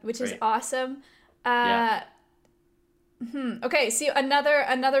 which is awesome. Yeah. Okay, see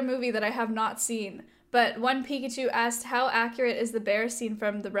another movie that I have not seen. But One Pikachu asked, how accurate is the bear scene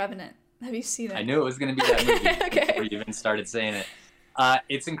from The Revenant? Have you seen it? I knew it was going to be that movie before you even started saying it.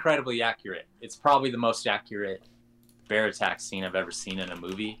 It's incredibly accurate. It's probably the most accurate bear attack scene I've ever seen in a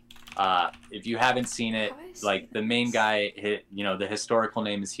movie. If you haven't seen it, like, the main guy, the historical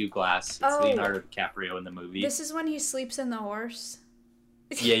name is Hugh Glass. It's Leonardo DiCaprio in the movie. This is when he sleeps in the horse?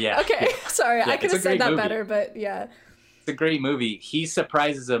 Yeah. Okay, sorry. Yeah, I could have said that movie. better, but yeah. It's a great movie. He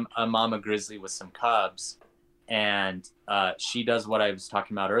surprises a mama grizzly with some cubs, and she does what I was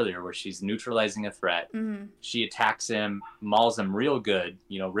talking about earlier, where she's neutralizing a threat. Mm-hmm. She attacks him, mauls him real good,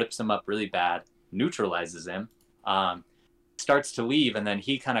 rips him up really bad, neutralizes him, starts to leave, and then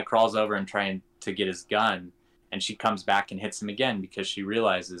he kind of crawls over and trying to get his gun, and she comes back and hits him again because she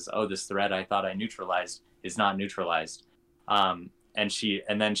realizes, oh, this threat I thought I neutralized is not neutralized.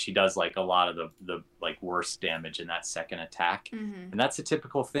 And then she does like a lot of the like worst damage in that second attack. Mm-hmm. And that's a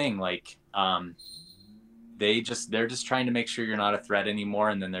typical thing. Like, they're just trying to make sure you're not a threat anymore,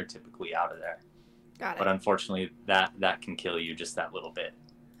 and then they're typically out of there. Got it. But unfortunately, that can kill you just that little bit.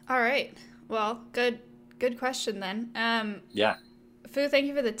 All right. Well, good good question then. Yeah. Fu, thank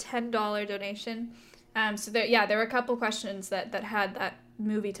you for the $10 donation. So there were a couple questions that had that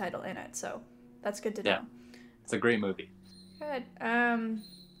movie title in it, so that's good to know. Yeah. It's a great movie. Good.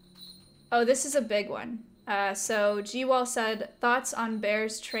 Oh, this is a big one. So G-Wall said, thoughts on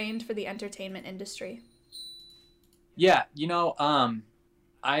bears trained for the entertainment industry? Yeah,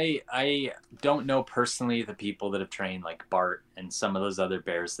 I don't know personally the people that have trained like Bart and some of those other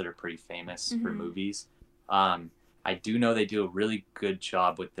bears that are pretty famous for movies. I do know they do a really good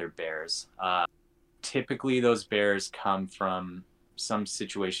job with their bears. Typically those bears come from some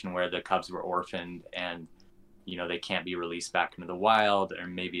situation where the cubs were orphaned and they can't be released back into the wild, or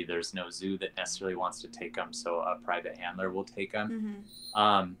maybe there's no zoo that necessarily wants to take them, so a private handler will take them.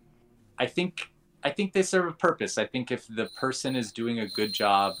 I think they serve a purpose. I think if the person is doing a good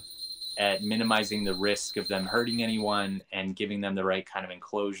job at minimizing the risk of them hurting anyone and giving them the right kind of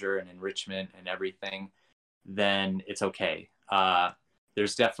enclosure and enrichment and everything, then it's okay.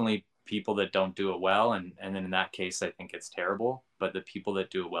 There's definitely people that don't do it well, and then in that case, I think it's terrible. But the people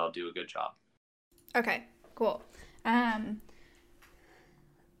that do it well do a good job. Okay, cool. I'm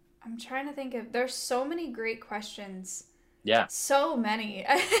trying to think of. There's so many great questions. Yeah. So many,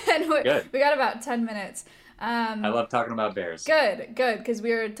 and we got about 10 minutes. I love talking about bears. Good, because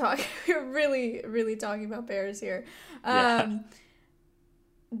we were really, really talking about bears here.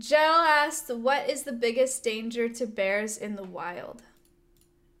 Jell asked, what is the biggest danger to bears in the wild?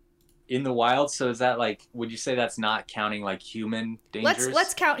 In the wild, so is that like, would you say that's not counting like human dangers?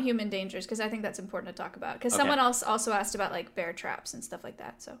 Let's count human dangers, because I think that's important to talk about. Because someone else also asked about like bear traps and stuff like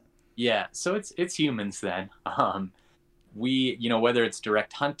that. So yeah, so it's humans then. We, whether it's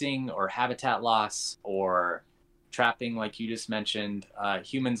direct hunting or habitat loss or trapping, like you just mentioned,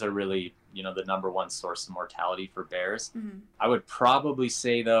 humans are really, the number one source of mortality for bears. I would probably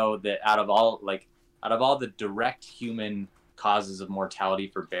say though that out of all the direct human causes of mortality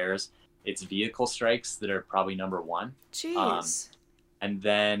for bears, it's vehicle strikes that are probably number one. Jeez. And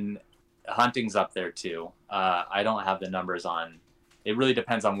then hunting's up there too. I don't have the numbers on. It really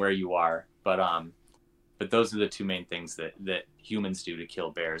depends on where you are, but those are the two main things that humans do to kill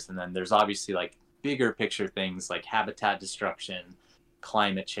bears. And then there's obviously like bigger picture things like habitat destruction,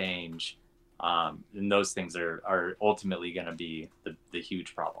 climate change, and those things are ultimately going to be the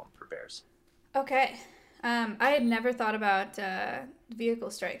huge problem for bears. Okay. I had never thought about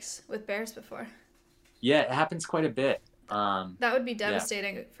vehicle strikes with bears before. Yeah, it happens quite a bit. That would be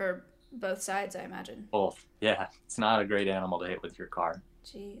devastating for both sides, I imagine. Both. Yeah, it's not a great animal to hit with your car.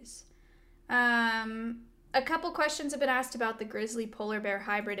 Jeez. A couple questions have been asked about the grizzly polar bear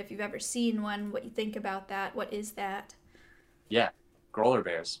hybrid. If you've ever seen one, what you think about that? What is that? Yeah, growler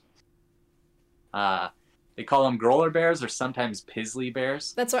bears. They call them growler bears or sometimes pizzly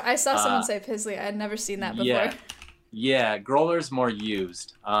bears. That's what I saw someone say, pizzly. I had never seen that before. Yeah, growler's more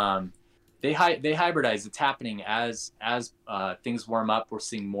used. They hybridize. It's happening as things warm up. We're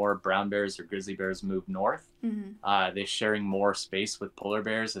seeing more brown bears or grizzly bears move north. They're sharing more space with polar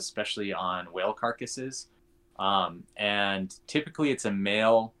bears, especially on whale carcasses. And typically it's a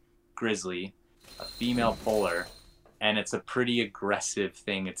male grizzly, a female polar, and it's a pretty aggressive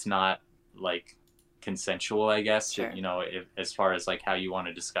thing. It's not like consensual, I guess, sure. As far as like how you want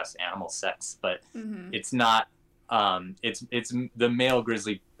to discuss animal sex, but it's not. It's the male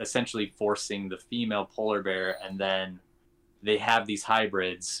grizzly essentially forcing the female polar bear, and then they have these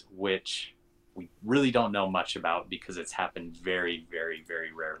hybrids, which we really don't know much about because it's happened very, very,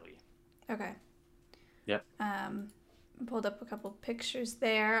 very rarely. Okay. Yep. Pulled up a couple pictures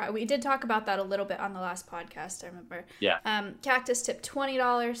there. We did talk about that a little bit on the last podcast, I remember. Yeah. Cactus tip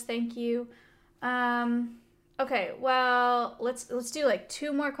 $20. Thank you. Okay, well, let's do like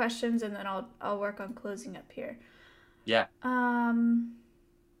two more questions and then I'll work on closing up here. Yeah. And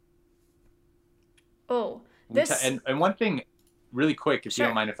one thing really quick, if you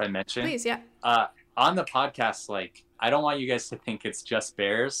don't mind if I mention. Please, yeah. On the podcast, like, I don't want you guys to think it's just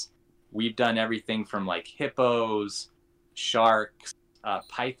bears. We've done everything from like hippos, sharks,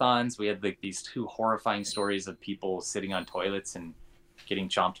 pythons. We had like these two horrifying stories of people sitting on toilets and getting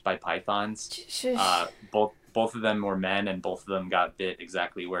chomped by pythons. Both of them were men, and both of them got bit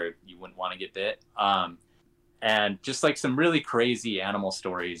exactly where you wouldn't want to get bit. And just like some really crazy animal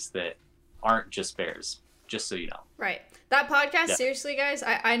stories that aren't just bears, just so you know. Right. That podcast, seriously, guys,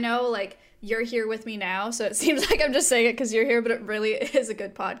 I know like you're here with me now, so it seems like I'm just saying it because you're here, but it really is a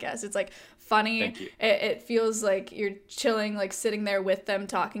good podcast. It's like funny. Thank you. It feels like you're chilling, like sitting there with them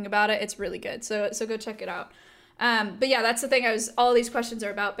talking about it. It's really good. So go check it out. But yeah, that's the thing. All these questions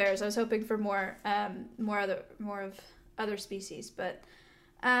are about bears. I was hoping for more of other species, but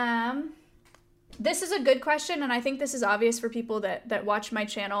This is a good question, and I think this is obvious for people that watch my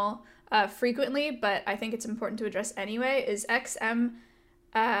channel frequently, but I think it's important to address anyway, is XM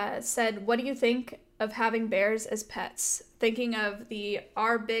said, what do you think of having bears as pets? Thinking of the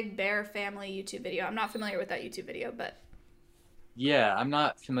Our Big Bear Family YouTube video. I'm not familiar with that YouTube video, but... Yeah, I'm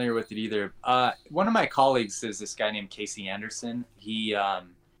not familiar with it either. One of my colleagues is this guy named Casey Anderson. He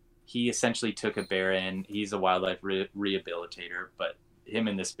essentially took a bear in. He's a wildlife rehabilitator, but him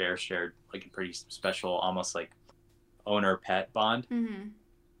and this bear shared like a pretty special, almost like owner-pet bond.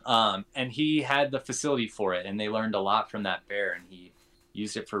 Mm-hmm. And he had the facility for it, and they learned a lot from that bear, and he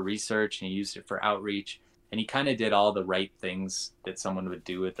used it for research, and he used it for outreach, and he kind of did all the right things that someone would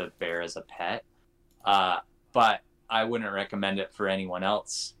do with a bear as a pet. But I wouldn't recommend it for anyone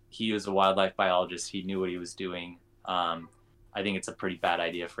else. He was a wildlife biologist. He knew what he was doing. I think it's a pretty bad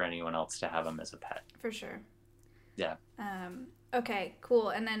idea for anyone else to have him as a pet. For sure. Yeah. Okay, cool.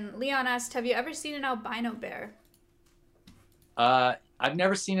 And then Leon asked, have you ever seen an albino bear? I've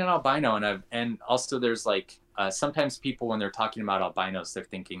never seen an albino, and also there's like sometimes people, when they're talking about albinos, they're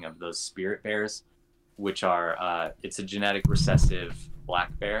thinking of those spirit bears, which are it's a genetic recessive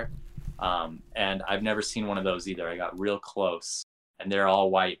black bear. And I've never seen one of those either. I got real close, and they're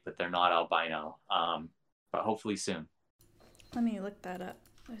all white, but they're not albino. But hopefully soon. Let me look that up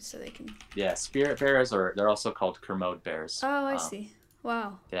so they can... Yeah, spirit bears, or they're also called Kermode bears. Oh, I see.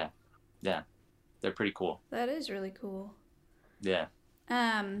 Wow. Yeah. They're pretty cool. That is really cool. Yeah.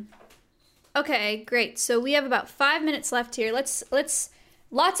 Okay, great. So we have about 5 minutes left here. Let's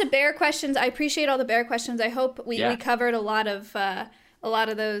lots of bear questions. I appreciate all the bear questions. I hope we covered a lot of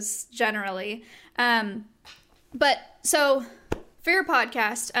those generally. But so for your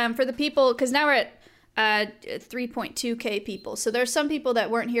podcast, for the people, because now we're at 3.2k people. So there's some people that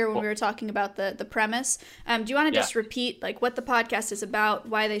weren't here when we were talking about the premise. Do you want to just repeat like what the podcast is about,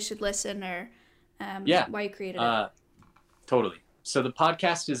 why they should listen, or why you created it? Totally. So the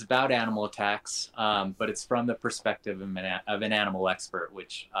podcast is about animal attacks, but it's from the perspective of an animal expert,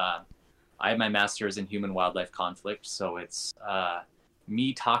 which I have my master's in human wildlife conflict. So it's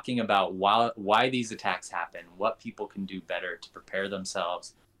me talking about why these attacks happen, what people can do better to prepare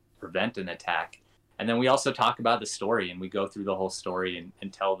themselves, prevent an attack. And then we also talk about the story, and we go through the whole story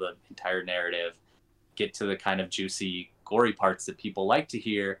and tell the entire narrative, get to the kind of juicy, gory parts that people like to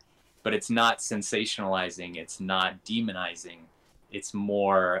hear, but it's not sensationalizing. It's not demonizing. It's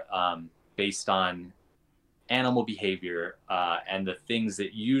more based on animal behavior and the things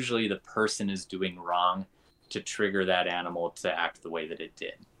that usually the person is doing wrong to trigger that animal to act the way that it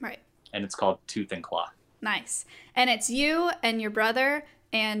did. Right. And it's called Tooth and Claw. Nice. And it's you and your brother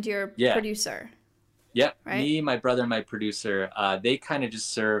and your producer. Yep. Right? Me, my brother, and my producer, they kind of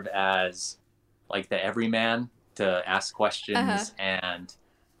just serve as like the everyman to ask questions and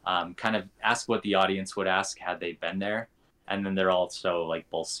kind of ask what the audience would ask had they been there. And then they're also like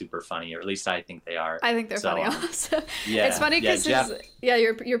both super funny, or at least I think they are. I think they're funny also. Yeah. It's funny because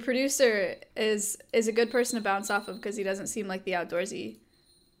your producer is a good person to bounce off of because he doesn't seem like the outdoorsy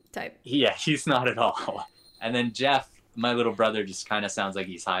type. Yeah, he's not at all. And then Jeff, my little brother, just kind of sounds like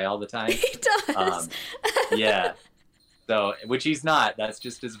he's high all the time. He does. Yeah. So, which he's not. That's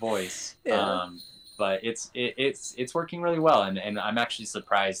just his voice. Yeah. But it's working really well, and I'm actually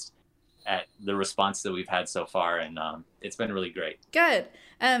surprised at the response that we've had so far, and it's been really great. Good.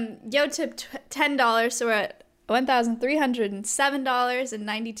 Yo tipped $10, so we're at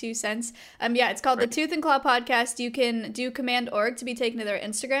 $1,307.92. It's called the Tooth and Claw Podcast. You can do Command.org to be taken to their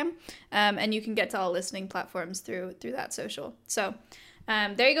Instagram, and you can get to all listening platforms through that social. So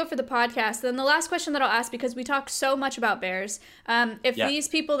there you go for the podcast. Then the last question that I'll ask, because we talked so much about bears, if these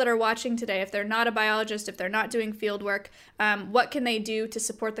people that are watching today, if they're not a biologist, if they're not doing field work, what can they do to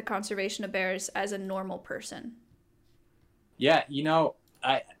support the conservation of bears as a normal person? Yeah,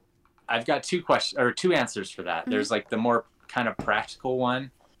 I've got two answers for that. Mm-hmm. There's like the more kind of practical one,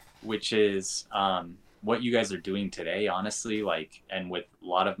 which is what you guys are doing today, honestly, like, and with a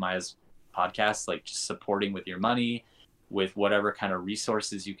lot of Maya's podcasts, like just supporting with your money, with whatever kind of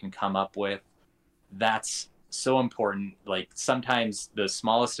resources you can come up with. That's so important. Like sometimes the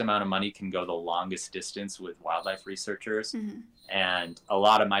smallest amount of money can go the longest distance with wildlife researchers. Mm-hmm. And a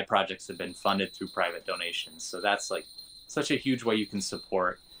lot of my projects have been funded through private donations. So that's like such a huge way you can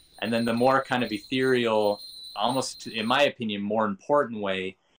support. And then the more kind of ethereal, almost, in my opinion, more important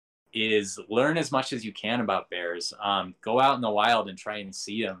way is learn as much as you can about bears. Go out in the wild and try and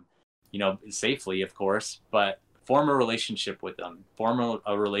see them, safely, of course, but form a relationship with them, form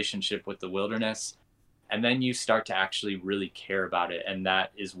a relationship with the wilderness, and then you start to actually really care about it. And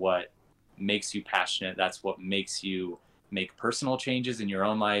that is what makes you passionate. That's what makes you make personal changes in your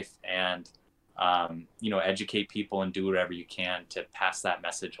own life. And educate people and do whatever you can to pass that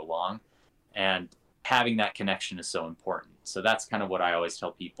message along. And having that connection is so important. So that's kind of what I always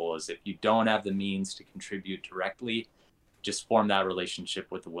tell people is if you don't have the means to contribute directly, just form that relationship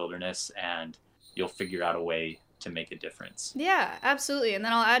with the wilderness and you'll figure out a way to make a difference. Yeah, absolutely. And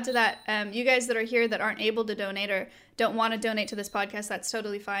then I'll add to that, you guys that are here that aren't able to donate or don't want to donate to this podcast, that's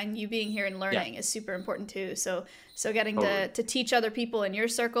totally fine. You being here and learning is super important too. So getting to teach other people in your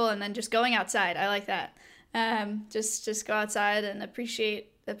circle and then just going outside. I like that. Just go outside and appreciate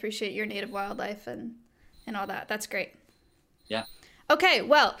your native wildlife and all that. That's great. Yeah. Okay,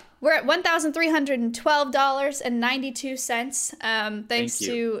 well, we're at $1,312.92. Thanks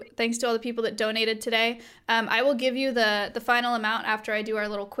to all the people that donated today. I will give you the final amount after I do our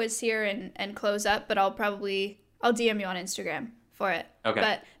little quiz here and close up, but I'll DM you on Instagram for it. Okay.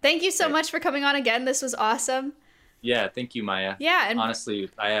 But thank you so much for coming on again. This was awesome. Yeah, thank you, Maya. Yeah, and honestly,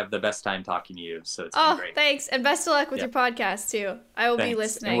 I have the best time talking to you, so it's been great. Thanks, and best of luck with your podcast too. I will be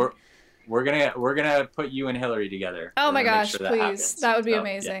listening. And we're gonna put you and Hillary together. Oh my gosh, please. That would be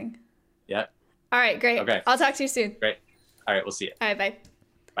amazing. Yeah. All right, great. Okay. I'll talk to you soon. Great. All right, we'll see you. All right, bye.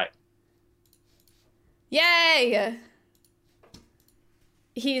 Bye. Yay!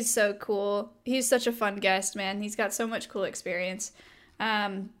 He's so cool. He's such a fun guest, man. He's got so much cool experience.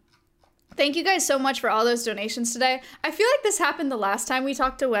 Thank you guys so much for all those donations today. I feel like this happened the last time we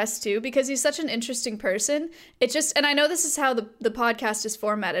talked to Wes too, because he's such an interesting person. And I know this is how the podcast is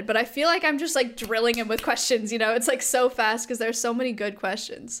formatted, but I feel like I'm just like drilling him with questions, it's like so fast because there's so many good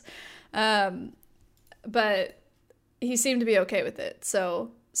questions. But he seemed to be okay with it.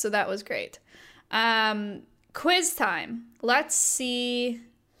 So that was great. Quiz time. Let's see.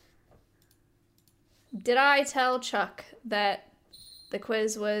 Did I tell Chuck that the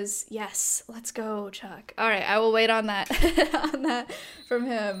quiz was yes? Let's go, Chuck. All right, I will wait on that from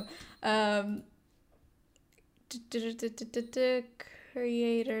him.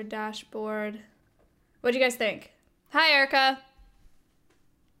 Creator dashboard. What do you guys think? Hi, Erica.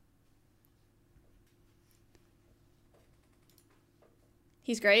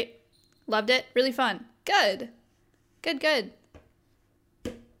 He's great. Loved it. Really fun. Good. Good.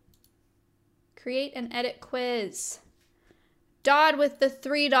 Create and edit quiz. Dodd with the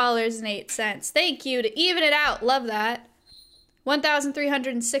 $3.08. Thank you to even it out. Love that.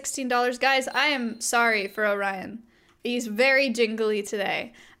 $1,316. Guys, I am sorry for Orion. He's very jingly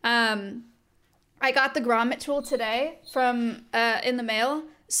today. I got the grommet tool today from in the mail,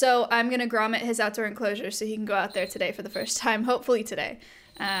 so I'm going to grommet his outdoor enclosure so he can go out there today for the first time, hopefully today.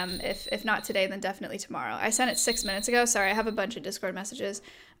 If not today, then definitely tomorrow. I sent it 6 minutes ago. Sorry, I have a bunch of Discord messages.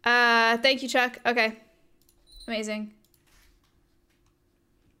 Thank you, Chuck. Okay. Amazing.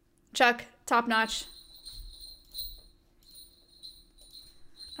 Chuck, top notch.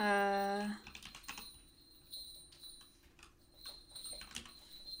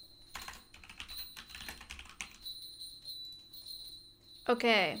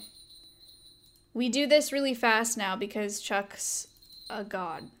 Okay. We do this really fast now because Chuck's a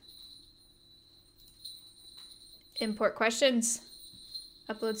god. Import questions.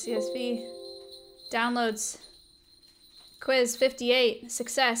 Upload CSV. Downloads. Quiz 58.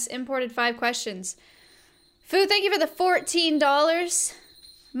 Success. Imported 5 questions. Food, thank you for the $14.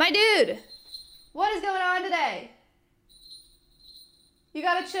 My dude, what is going on today? You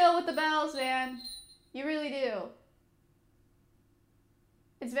gotta chill with the bells, man. You really do.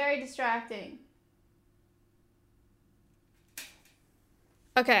 It's very distracting.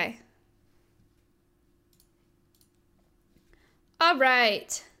 Okay. All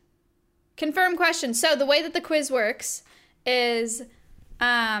right. Confirm question. So the way that the quiz works is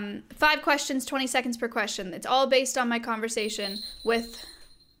 5 questions, 20 seconds per question. It's all based on my conversation with...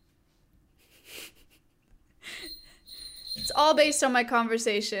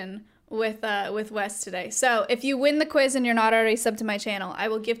 with Wes today. So if you win the quiz and you're not already subbed to my channel, I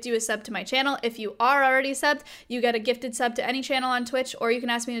will gift you a sub to my channel. If you are already subbed, you get a gifted sub to any channel on Twitch, or you can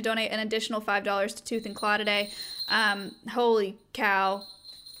ask me to donate an additional $5 to Tooth and Claw today. Holy cow.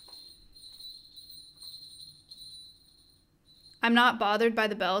 I'm not bothered by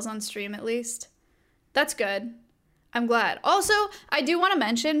the bells on stream, at least. That's good. I'm glad. Also, I do want to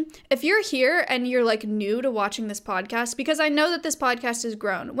mention, if you're here and you're like new to watching this podcast, because I know that this podcast has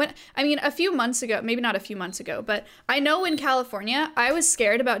grown. A few months ago, maybe not a few months ago, but I know in California, I was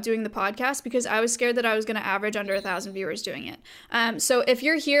scared about doing the podcast because I was scared that I was going to average under 1,000 viewers doing it. So if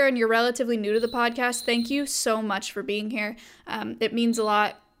you're here and you're relatively new to the podcast, thank you so much for being here. It means a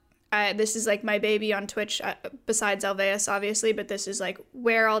lot. This is like my baby on Twitch, besides Alveus, obviously, but this is like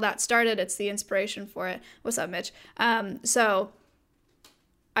where all that started. It's the inspiration for it. What's up, Mitch? So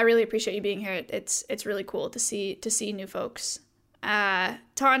I really appreciate you being here. It's really cool to see new folks. Ton,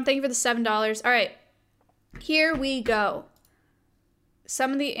 thank you for the $7. All right, here we go.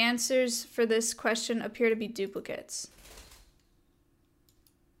 Some of the answers for this question appear to be duplicates.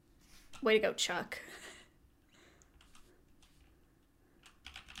 Way to go, Chuck.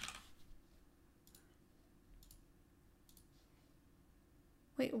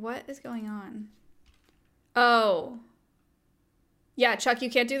 Wait, what is going on? Oh. Yeah, Chuck, you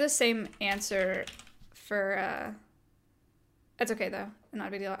can't do the same answer for, That's okay, though. Not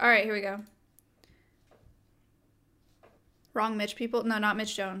a big deal. All right, here we go. Wrong Mitch people. No, not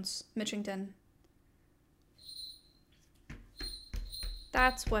Mitch Jones. Mitchington.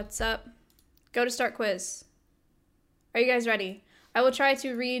 That's what's up. Go to start quiz. Are you guys ready? I will try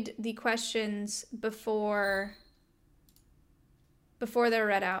to read the questions before they're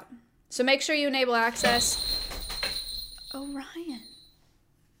read out. So make sure you enable access. Oh, Ryan.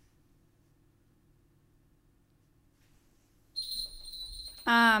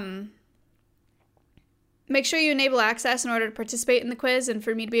 Make sure you enable access in order to participate in the quiz and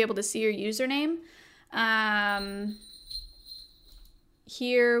for me to be able to see your username.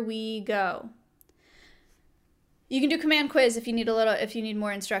 Here we go. You can do command quiz if you need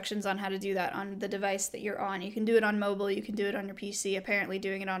more instructions on how to do that on the device that you're on. You can do it on mobile, you can do it on your PC. Apparently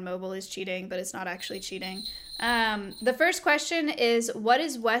doing it on mobile is cheating, but it's not actually cheating. The first question is, what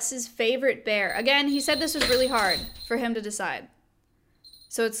is Wes's favorite bear? Again, he said this was really hard for him to decide.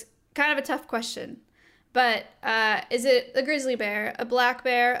 So it's kind of a tough question. But is it a grizzly bear, a black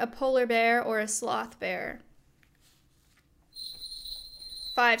bear, a polar bear, or a sloth bear?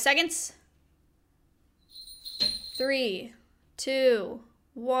 5 seconds. 3, 2,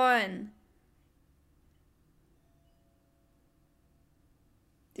 1.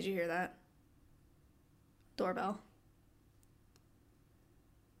 Did you hear that? Doorbell.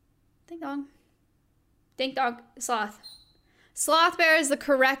 Ding dong. Ding dong. Sloth. Sloth bear is the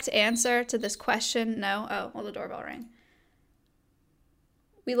correct answer to this question. No? Oh, well, the doorbell rang.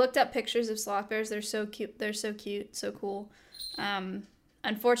 We looked up pictures of sloth bears. They're so cute. They're so cute. So cool.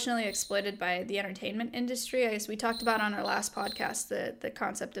 Unfortunately exploited by the entertainment industry. I guess we talked about on our last podcast the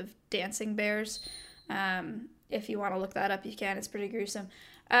concept of dancing bears. If you want to look that up, you can. It's pretty gruesome.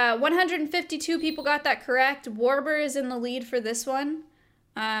 152 people got that correct. Warber is in the lead for this one.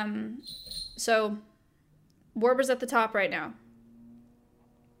 So Warber's at the top right now.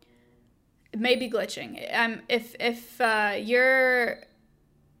 It may be glitching.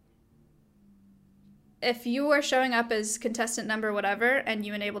 If you are showing up as contestant number whatever and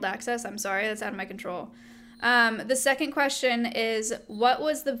you enabled access, I'm sorry, that's out of my control. The second question is, what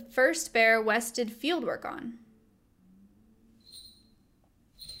was the first bear Wes did field work on?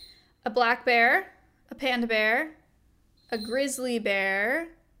 A black bear, a panda bear, a grizzly bear,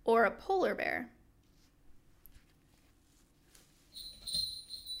 or a polar bear?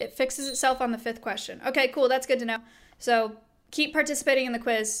 It fixes itself on the fifth question. Okay, cool, that's good to know. So keep participating in the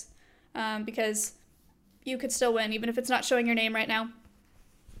quiz because you could still win, even if it's not showing your name right now.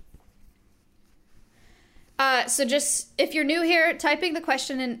 So just, if you're new here, typing the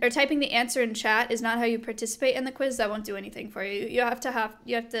question in, or typing the answer in chat is not how you participate in the quiz. That won't do anything for you. You have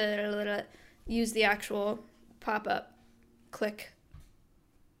to use the actual pop-up click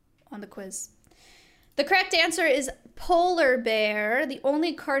on the quiz. The correct answer is polar bear, the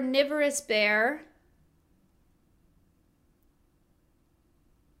only carnivorous bear.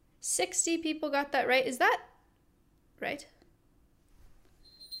 60 people got that right. Is that right?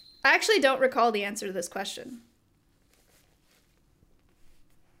 I actually don't recall the answer to this question.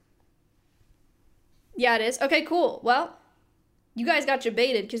 Yeah, it is. Okay, cool. Well, you guys got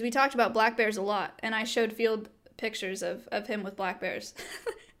debated because we talked about black bears a lot, and I showed field pictures of him with black bears.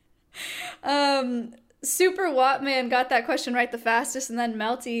 Super Wattman got that question right the fastest, and then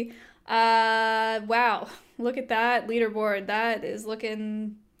Melty. Wow, look at that leaderboard. That is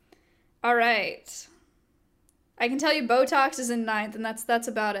looking all right. I can tell you Botox is in 9th, and that's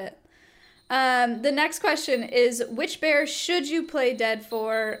about it. The next question is, which bear should you play dead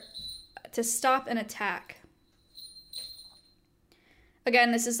for to stop an attack?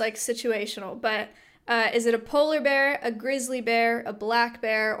 Again, this is like situational, but is it a polar bear, a grizzly bear, a black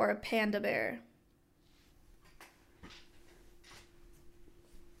bear, or a panda bear?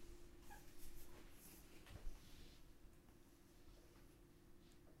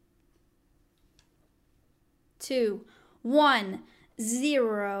 Two, 1,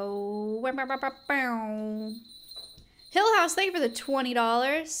 0. Hill House, thank you for the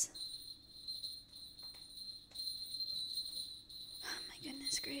 $20. Oh my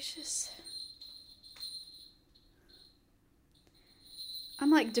goodness gracious.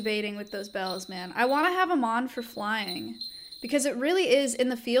 I'm like debating with those bells, man. I want to have him on for flying because it really is in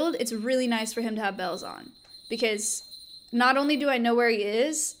the field. It's really nice for him to have bells on because not only do I know where he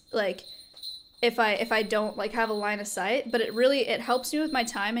is, like if I don't like have a line of sight, but it helps me with my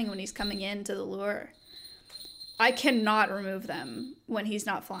timing when he's coming into the lure. I cannot remove them when he's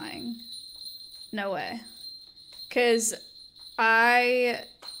not flying. No way. Cause I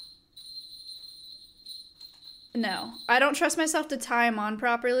don't trust myself to tie them on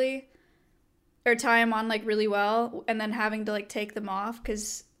properly or tie them on like really well and then having to like take them off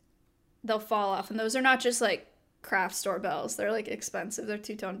because they'll fall off. And those are not just like craft store bells. They're like expensive. They're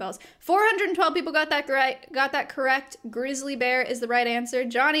two-tone bells. 412 people got that correct. Grizzly bear is the right answer.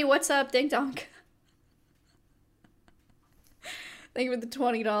 Johnny, what's up? Ding donk. Thank you for the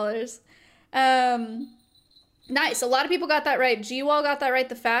 $20. Nice. A lot of people got that right. G-Wall got that right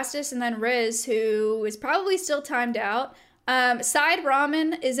the fastest, and then Riz, who is probably still timed out. Side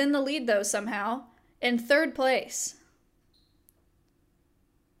Ramen is in the lead, though, somehow, in 3rd place.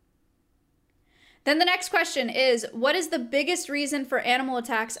 Then the next question is, what is the biggest reason for animal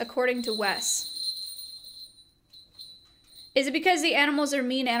attacks according to Wes? Is it because the animals are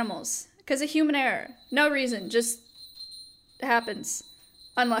mean animals? Because of human error? No reason, just happens.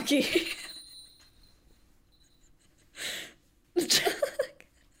 Unlucky.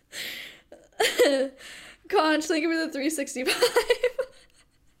 Conch, thank you for the 365.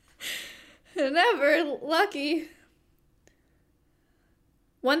 Never lucky.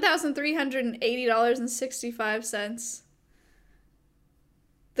 $1,380.65.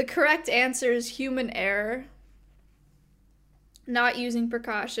 The correct answer is human error. Not using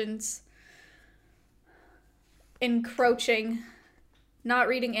precautions. Encroaching. Not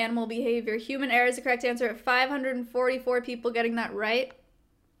reading animal behavior. Human error is the correct answer. 544 people getting that right.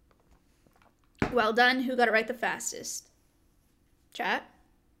 Well done. Who got it right the fastest? Chat.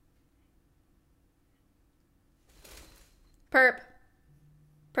 Perp.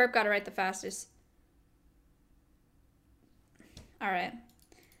 Perp got it right the fastest. All right.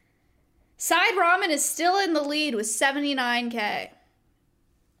 Side Ramen is still in the lead with 79K.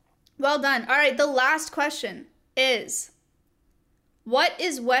 Well done. All right, the last question is, what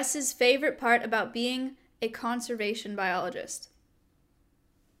is Wes's favorite part about being a conservation biologist?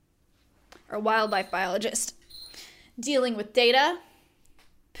 Or wildlife biologist? Dealing with data,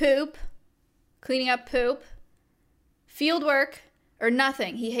 poop, cleaning up poop, field work, or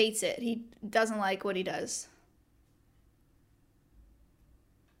nothing. He hates it. He doesn't like what he does.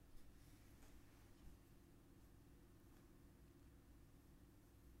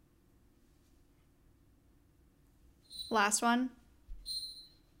 Last one.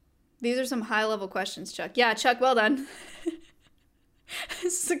 These are some high-level questions, Chuck. Yeah, Chuck, well done.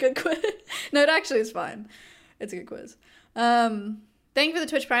 This is a good quiz. No, it actually is fine. It's a good quiz. Thank you for the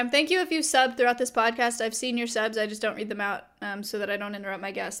Twitch Prime. Thank you if you subbed throughout this podcast. I've seen your subs. I just don't read them out so that I don't interrupt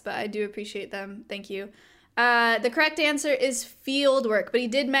my guests, but I do appreciate them. Thank you. The correct answer is field work, but he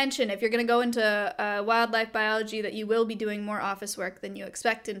did mention if you're going to go into wildlife biology that you will be doing more office work than you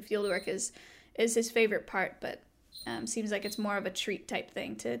expect, and field work is his favorite part, but seems like it's more of a treat type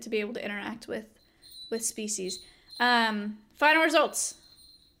thing to be able to interact with species. Final results.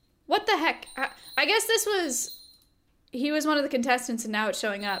 What the heck? I guess he was one of the contestants and now it's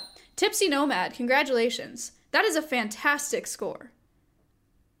showing up. Tipsy Nomad, congratulations. That is a fantastic score.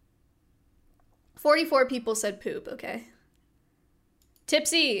 44 people said poop, okay.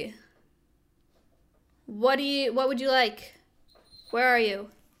 Tipsy, what would you like? Where are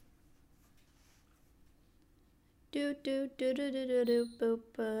you?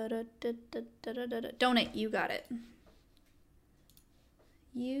 Donate, you got it.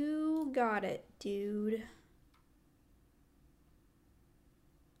 You got it, dude.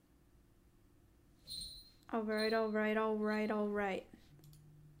 All right.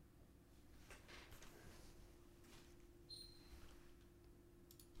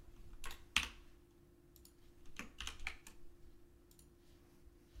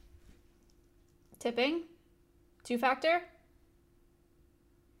 Tipping? 2-factor?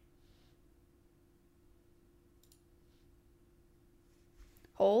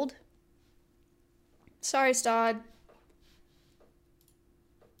 Hold. Sorry, Stod.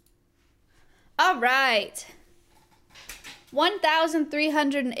 All right.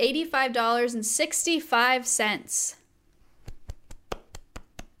 $1,385.65.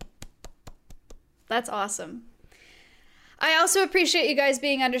 That's awesome. I also appreciate you guys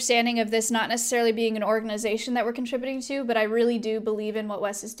being understanding of this not necessarily being an organization that we're contributing to, but I really do believe in what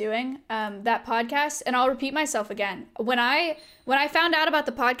Wes is doing. That podcast, and I'll repeat myself again. When I found out about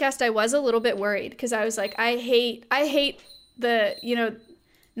the podcast, I was a little bit worried because I was like, I hate the,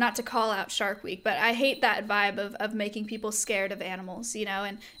 not to call out Shark Week, but I hate that vibe of making people scared of animals, you know,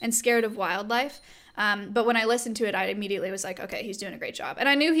 and scared of wildlife. But when I listened to it, I immediately was like, okay, he's doing a great job. And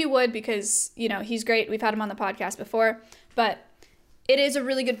I knew he would because, you know, he's great. We've had him on the podcast before, but it is a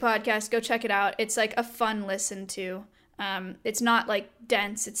really good podcast. Go check it out. It's like a fun listen to. It's not like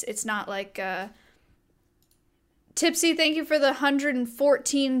dense. It's not like, Tipsy, thank you for the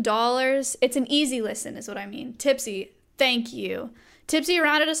 $114. It's an easy listen is what I mean. Tipsy, thank you. Tipsy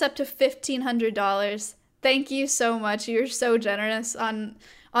rounded us up to $1,500. Thank you so much. You're so generous on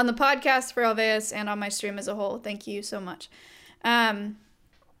the podcast for Alveus and on my stream as a whole. Thank you so much. All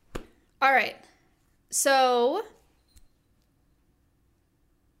right. So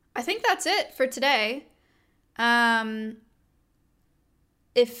I think that's it for today.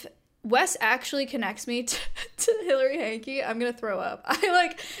 If Wes actually connects me to Hillary Hankey, I'm gonna throw up.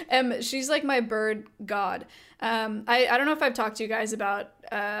 She's like my bird god. I don't know if I've talked to you guys about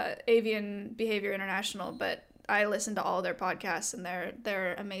Avian Behavior International, but I listen to all their podcasts and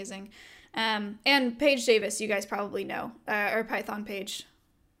they're amazing. And Paige Davis, you guys probably know, or Python Paige,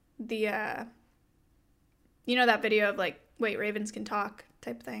 the you know that video of like, wait, ravens can talk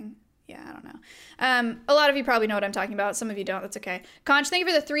type thing. Yeah, I don't know. A lot of you probably know what I'm talking about. Some of you don't. That's okay. Conch, thank you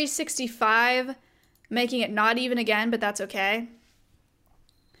for the 365, making it not even again, but that's okay.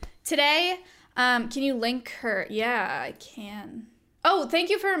 Today, can you link her? Yeah, I can. Oh, thank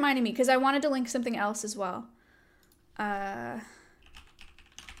you for reminding me, because I wanted to link something else as well. I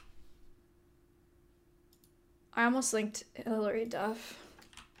almost linked Hillary Duff.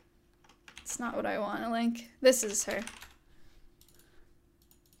 It's not what I want to link. This is her.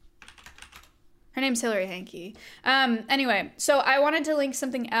 Her name's Hillary Hankey. Anyway, so I wanted to link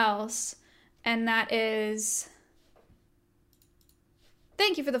something else, and that is,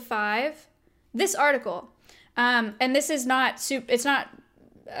 thank you for the 5. This article, and this is not it's not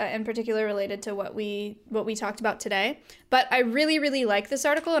in particular related to what we talked about today, but I really, really like this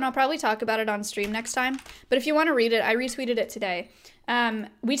article, and I'll probably talk about it on stream next time. But if you want to read it, I retweeted it today.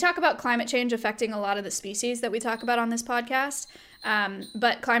 We talk about climate change affecting a lot of the species that we talk about on this podcast.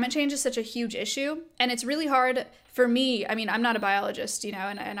 But climate change is such a huge issue, and it's really hard for me. I mean, I'm not a biologist, you know,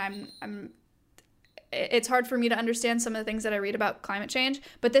 and it's hard for me to understand some of the things that I read about climate change,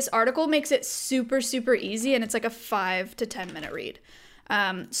 but this article makes it super, super easy, and it's like a 5 to 10 minute read.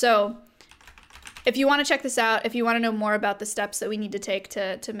 So if you want to check this out, if you want to know more about the steps that we need to take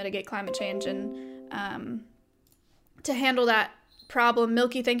to mitigate climate change and, to handle that problem,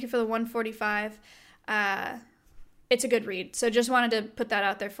 Milky, thank you for the 145. It's a good read. So just wanted to put that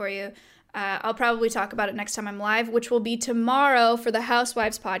out there for you. I'll probably talk about it next time I'm live, which will be tomorrow for the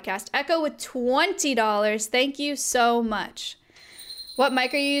Housewives podcast. Echo with $20. Thank you so much. What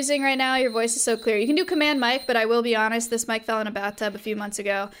mic are you using right now? Your voice is so clear. You can do command mic, but I will be honest, this mic fell in a bathtub a few months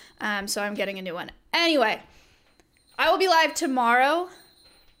ago, so I'm getting a new one. Anyway, I will be live tomorrow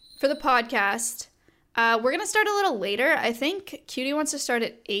for the podcast. We're going to start a little later. I think Cutie wants to start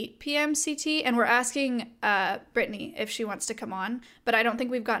at 8 p.m. CT, and we're asking Brittany if she wants to come on, but I don't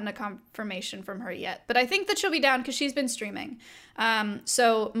think we've gotten a confirmation from her yet. But I think that she'll be down because she's been streaming.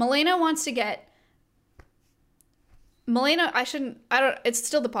 So Milena wants to get... it's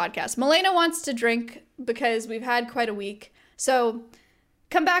still the podcast. Milena wants to drink because we've had quite a week. So...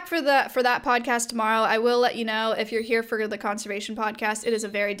 come back for that podcast tomorrow. I will let you know if you're here for the conservation podcast. It is a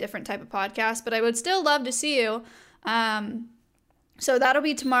very different type of podcast, but I would still love to see you. So that'll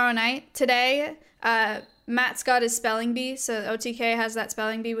be tomorrow night. Today, Matt's got his spelling bee, so OTK has that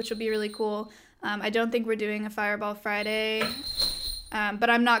spelling bee, which will be really cool. I don't think we're doing a Fireball Friday, but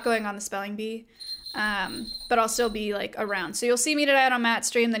I'm not going on the spelling bee. But I'll still be like around. So you'll see me tonight on Matt's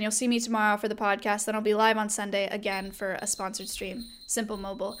stream, then you'll see me tomorrow for the podcast, then I'll be live on Sunday again for a sponsored stream, Simple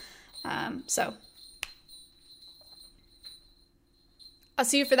Mobile. So I'll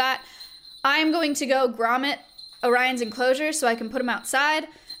see you for that. I'm going to go grommet Orion's enclosure so I can put them outside.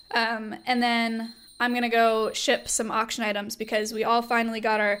 And then I'm going to go ship some auction items because we all finally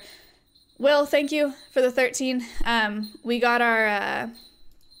got our... Will, thank you for the 13. We got our...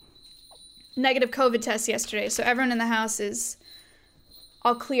 negative COVID test yesterday, so everyone in the house is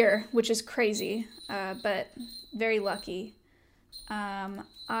all clear, which is crazy, but very lucky.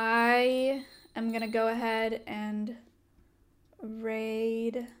 I am gonna go ahead and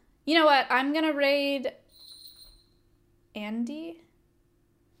raid... You know what? I'm gonna raid Andy.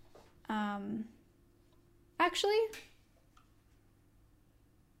 Actually...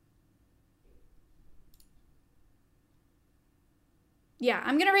 yeah,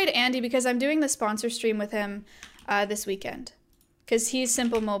 I'm going to raid Andy because I'm doing the sponsor stream with him this weekend. Because he's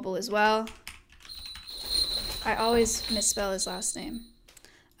Simple Mobile as well. I always misspell his last name.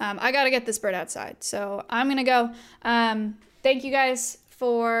 I gotta get this bird outside, so I'm gonna go. Thank you guys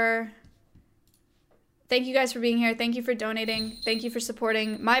for being here. Thank you for donating. Thank you for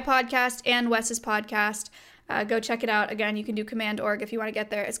supporting my podcast and Wes's podcast. Go check it out. Again, you can do Command.org if you want to get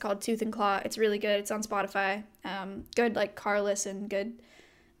there. It's called Tooth and Claw. It's really good. It's on Spotify. Good like car listen, good,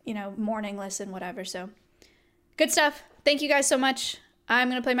 morning listen, whatever. So good stuff. Thank you guys so much. I'm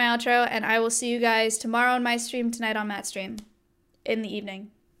going to play my outro, and I will see you guys tomorrow on my stream, tonight on Matt's stream, in the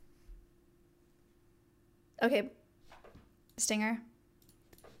evening. Okay. Stinger.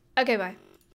 Okay, bye.